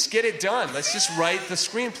lattes. Let's just get it done. Let's just write the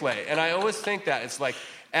screenplay. And I always think that. It's like,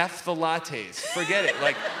 F the lattes. Forget it.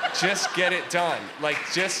 Like, just get it done. Like,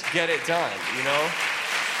 just get it done, you know?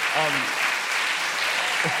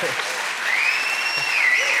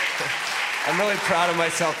 I'm really proud of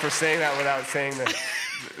myself for saying that without saying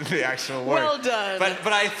the actual word. Well done.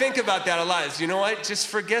 But I think about that a lot. Is, you know what? Just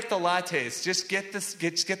forget the lattes. Just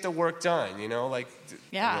get the work done. You know, like.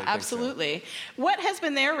 Yeah, really absolutely. So. What has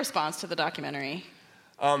been their response to the documentary?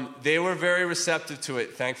 They were very receptive to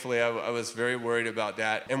it. Thankfully, I was very worried about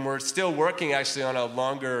that, and we're still working actually on a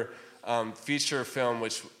longer feature film,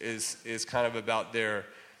 which is kind of about their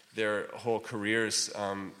whole careers,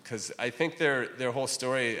 because I think their whole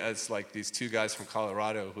story as like these two guys from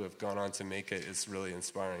Colorado who have gone on to make it is really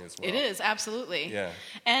inspiring as well. It is, absolutely. Yeah.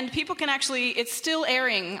 And people can actually, it's still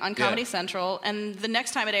airing on Comedy Central, and the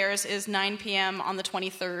next time it airs is 9 p.m. on the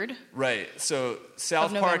 23rd. Right. So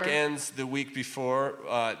South Park ends the week before,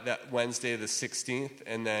 that Wednesday the 16th,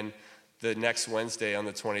 and then the next Wednesday on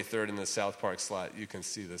the 23rd in the South Park slot, you can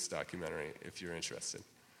see this documentary if you're interested.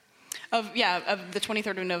 Of the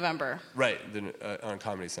 23rd of November. Right, on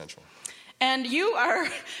Comedy Central. And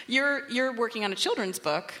you're working on a children's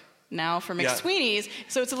book now for McSweeney's,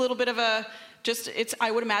 so it's a little bit of it's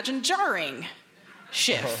I would imagine jarring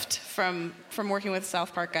shift from working with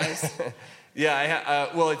South Park guys.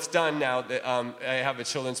 Yeah, well, it's done now. I have a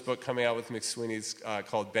children's book coming out with McSweeney's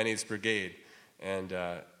called Benny's Brigade, and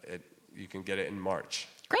you can get it in March.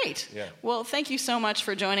 Great. Yeah. Well, thank you so much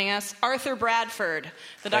for joining us. Arthur Bradford.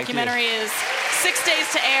 The documentary is 6 Days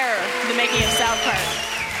to Air, The Making of South Park.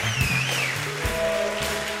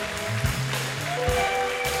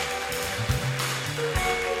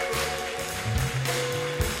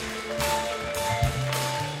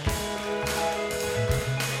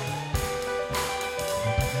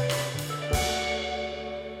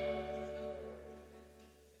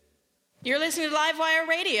 You're listening to Livewire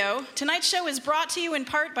Radio. Tonight's show is brought to you in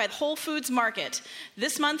part by Whole Foods Market.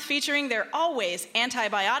 This month featuring their always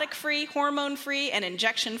antibiotic-free, hormone-free, and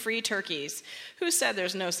injection-free turkeys. Who said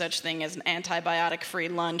there's no such thing as an antibiotic-free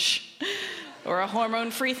lunch? Or a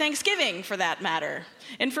hormone-free Thanksgiving, for that matter.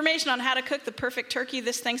 Information on how to cook the perfect turkey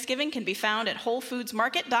this Thanksgiving can be found at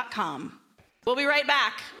WholeFoodsMarket.com. We'll be right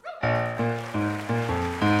back.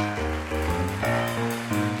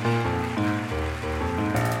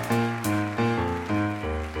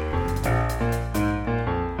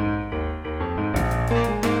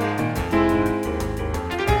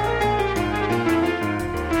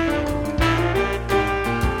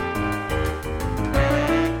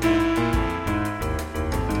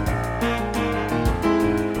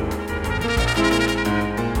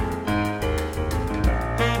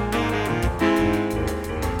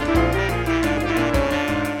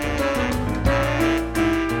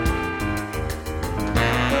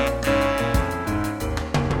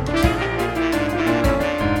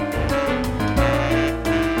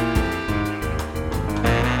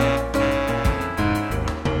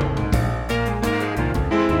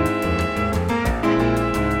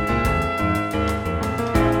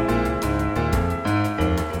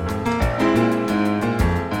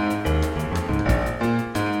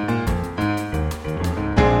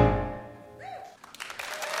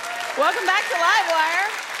 Welcome back to Livewire.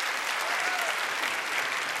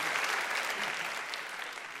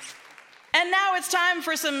 And now it's time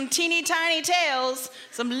for some teeny tiny tales,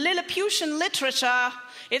 some Lilliputian literature.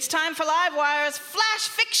 It's time for Livewire's Flash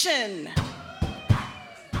Fiction.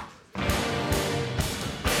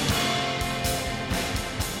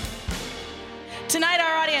 Tonight,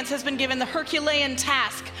 our audience has been given the Herculean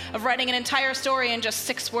task of writing an entire story in just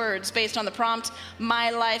 6 words based on the prompt, My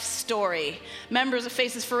Life Story. Members of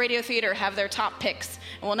Faces for Radio Theater have their top picks,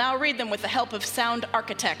 and will now read them with the help of sound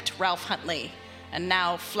architect Ralph Huntley. And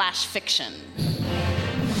now, Flash Fiction.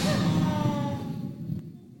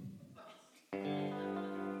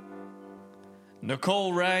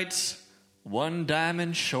 Nicole writes, 1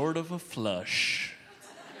 diamond short of a flush.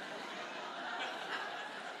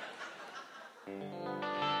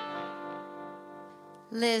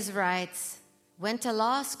 Liz writes, went to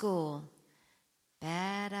law school.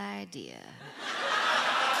 Bad idea.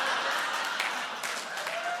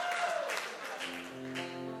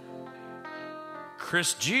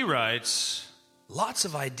 Chris G writes, lots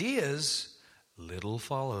of ideas, little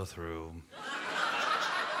follow through.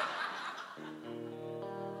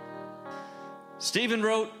 Stephen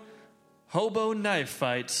wrote, Hobo knife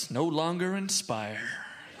fights no longer inspire.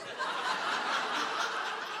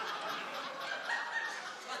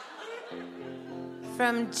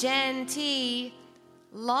 From Jen T,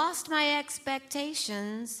 lost my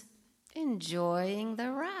expectations, enjoying the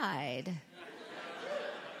ride.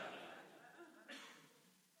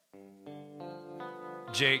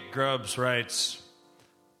 Jake Grubbs writes,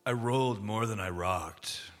 I rolled more than I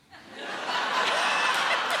rocked.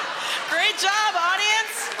 Great job,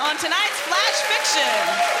 audience, on tonight's Flash Fiction.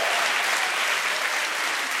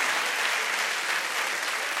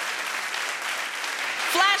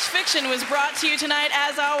 Flash Fiction was brought to you tonight,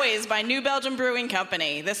 as always, by New Belgium Brewing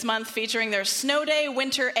Company. This month featuring their Snow Day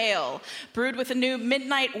Winter Ale, brewed with the new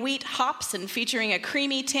Midnight Wheat hops and featuring a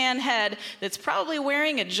creamy tan head that's probably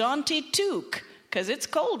wearing a jaunty toque, because it's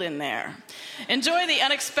cold in there. Enjoy the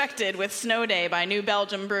unexpected with Snow Day by New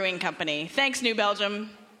Belgium Brewing Company. Thanks, New Belgium.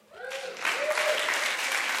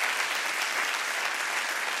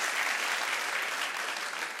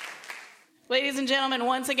 Ladies and gentlemen,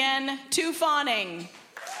 once again, to Fawning.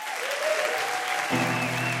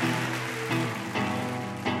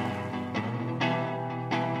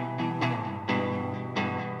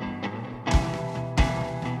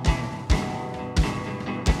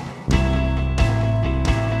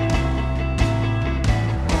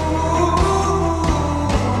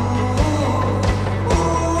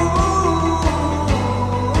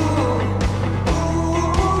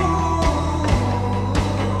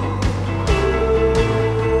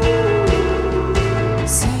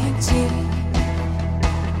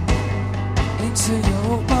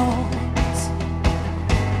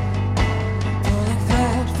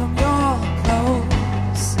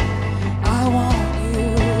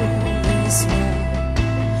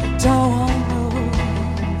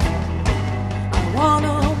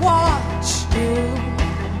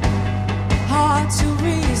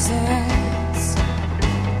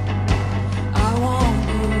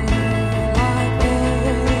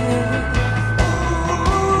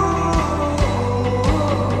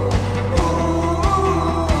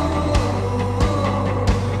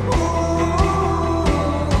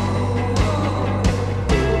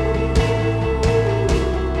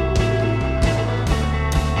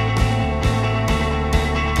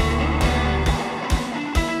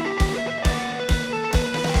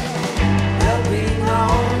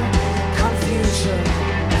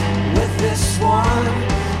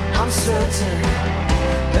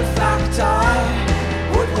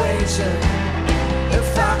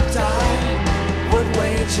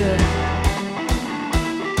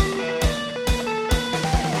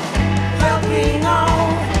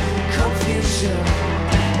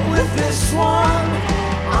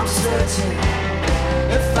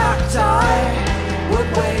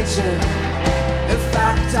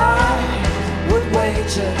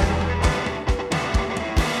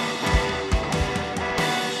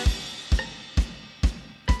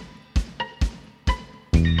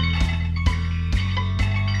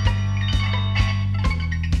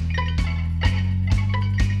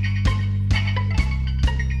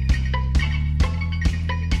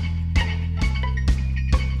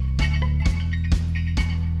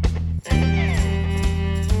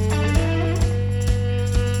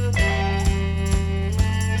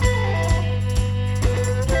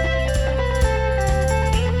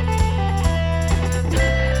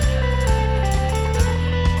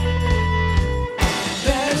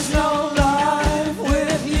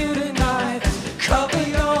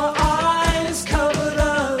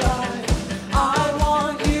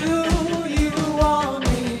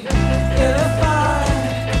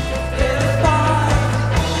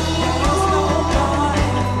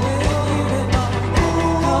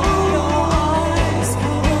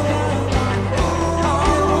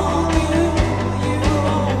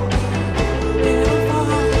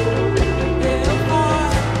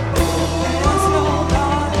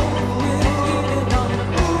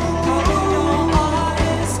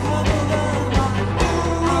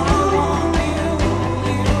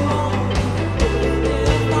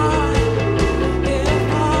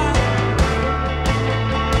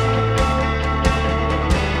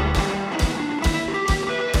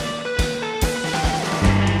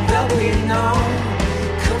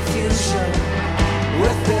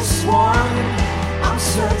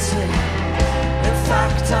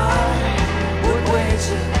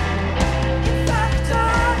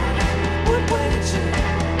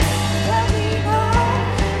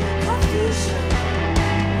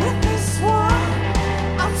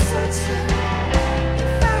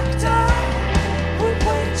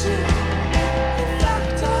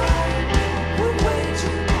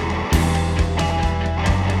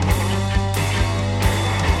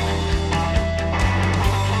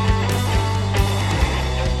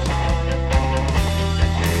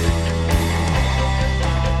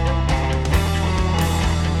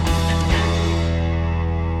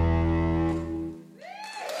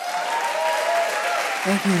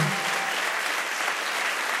 Thank you.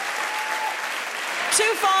 To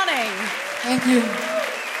Fawning. Thank you.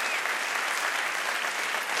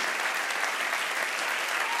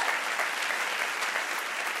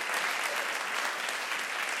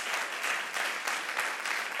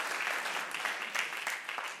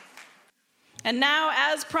 And now,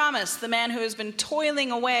 as promised, the man who has been toiling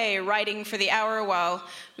away writing for the hour while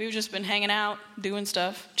we've just been hanging out, doing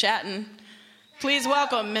stuff, chatting. Please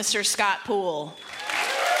welcome Mr. Scott Poole.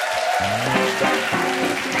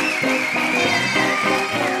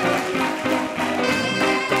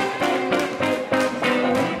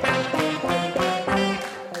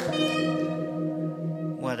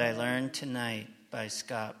 What I Learned Tonight by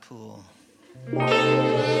Scott Poole.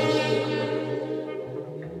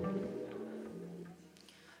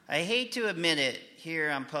 I hate to admit it here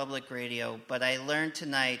on public radio, but I learned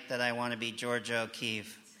tonight that I want to be Georgia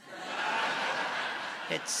O'Keeffe.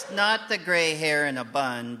 It's not the gray hair in a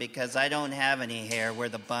bun, because I don't have any hair where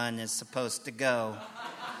the bun is supposed to go.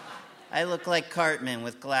 I look like Cartman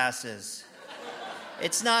with glasses.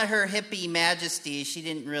 It's not her hippie majesty, she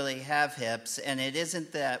didn't really have hips, and it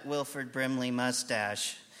isn't that Wilford Brimley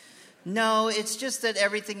mustache. No, it's just that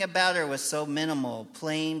everything about her was so minimal.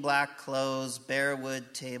 Plain black clothes, bare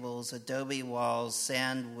wood tables, adobe walls,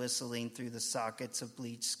 sand whistling through the sockets of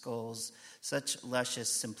bleached skulls. Such luscious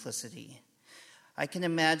simplicity. I can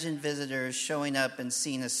imagine visitors showing up and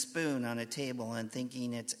seeing a spoon on a table and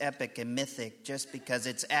thinking it's epic and mythic just because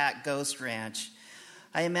it's at Ghost Ranch.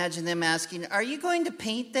 I imagine them asking, "Are you going to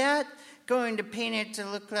paint that? Going to paint it to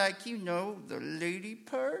look like, you know, the lady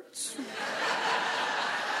parts?"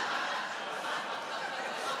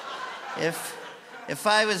 If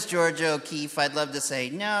I was Georgia O'Keeffe, I'd love to say,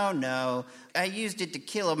 no, I used it to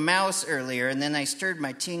kill a mouse earlier, and then I stirred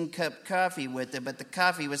my tin cup coffee with it, but the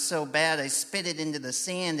coffee was so bad I spit it into the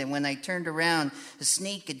sand, and when I turned around, a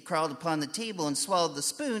snake had crawled upon the table and swallowed the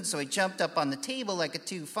spoon, so I jumped up on the table like a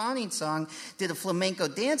two fawning song, did a flamenco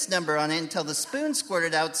dance number on it until the spoon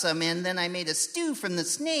squirted out some in, then I made a stew from the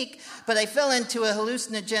snake, but I fell into a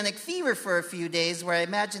hallucinogenic fever for a few days where I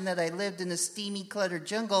imagined that I lived in a steamy, cluttered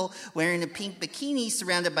jungle wearing a pink bikini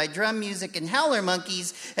surrounded by drum music and howler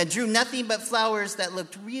monkeys and drew nothing but flowers that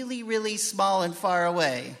looked really, really small and far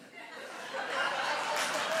away.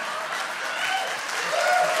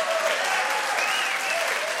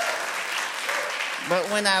 But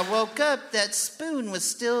when I woke up, that spoon was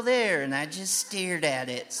still there, and I just stared at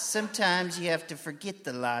it. Sometimes you have to forget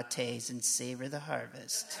the lattes and savor the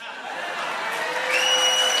harvest.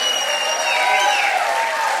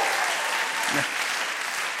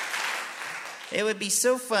 It would be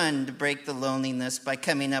so fun to break the loneliness by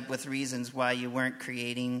coming up with reasons why you weren't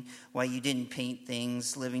creating, why you didn't paint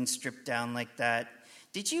things, living stripped down like that.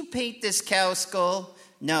 Did you paint this cow skull?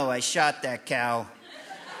 No, I shot that cow.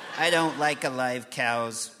 I don't like alive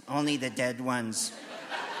cows, only the dead ones.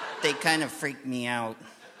 They kind of freak me out.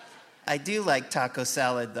 I do like taco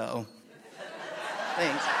salad, though.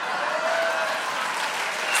 Thanks.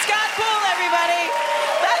 Scott Poole, everybody.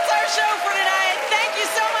 That's our show for tonight. Thank you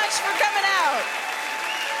so much for coming out.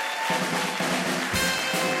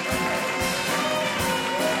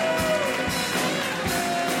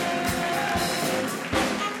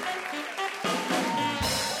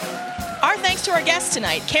 Our thanks to our guests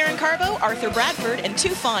tonight, Karen Carbo, Arthur Bradford, and Tu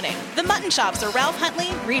Fawning. The Mutton Chops are Ralph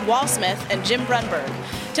Huntley, Reed Walsmith, and Jim Brunberg.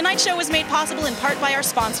 Tonight's show was made possible in part by our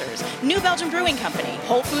sponsors, New Belgium Brewing Company,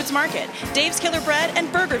 Whole Foods Market, Dave's Killer Bread, and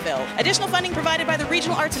Burgerville. Additional funding provided by the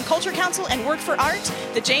Regional Arts and Culture Council and Work for Art,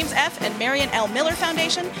 the James F. and Marion L. Miller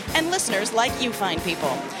Foundation, and listeners like you fine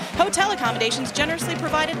people. Hotel accommodations generously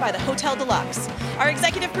provided by the Hotel Deluxe. Our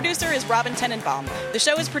executive producer is Robin Tenenbaum. The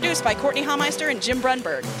show is produced by Courtney Haumeister and Jim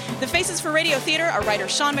Brunberg. The faces for Radio Theater are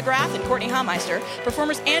writers Sean McGrath and Courtney Haumeister,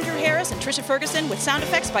 performers Andrew Harris and Tricia Ferguson, with sound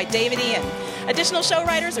effects by David Ian. Additional show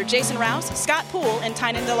writers are Jason Rouse, Scott Poole, and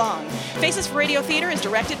Tynan DeLong. Faces for Radio Theater is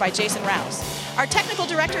directed by Jason Rouse. Our technical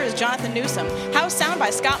director is Jonathan Newsom. House sound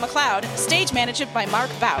by Scott McLeod. Stage management by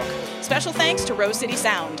Mark Bauk. Special thanks to Rose City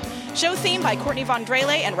Sound. Show theme by Courtney Von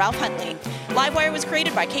Drele and Ralph Huntley. Livewire was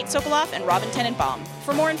created by Kate Sokoloff and Robin Tenenbaum.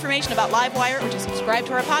 For more information about Livewire or to subscribe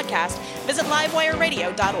to our podcast, visit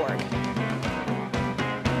livewireradio.org.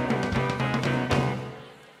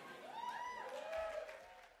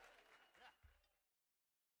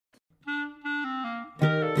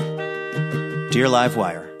 Dear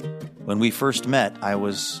Livewire, when we first met, I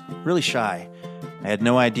was really shy. I had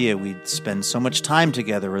no idea we'd spend so much time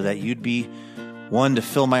together, or that you'd be one to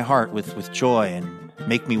fill my heart with joy and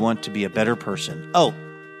make me want to be a better person. Oh,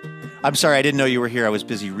 I'm sorry, I didn't know you were here. I was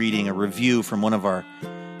busy reading a review from one of our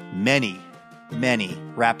many many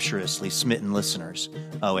rapturously smitten listeners.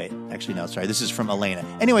 Oh, wait. Actually, no, sorry. This is from Elena.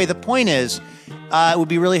 Anyway, the point is, it would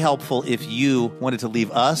be really helpful if you wanted to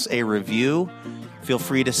leave us a review. Feel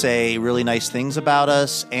free to say really nice things about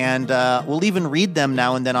us, and we'll even read them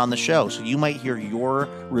now and then on the show. So you might hear your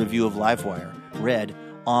review of Livewire read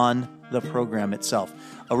on the program itself.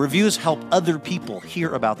 Reviews help other people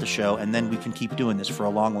hear about the show, and then we can keep doing this for a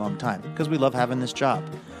long, long time because we love having this job.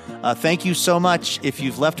 Thank you so much if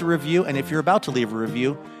you've left a review, and if you're about to leave a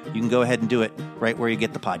review, you can go ahead and do it right where you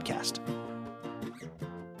get the podcast.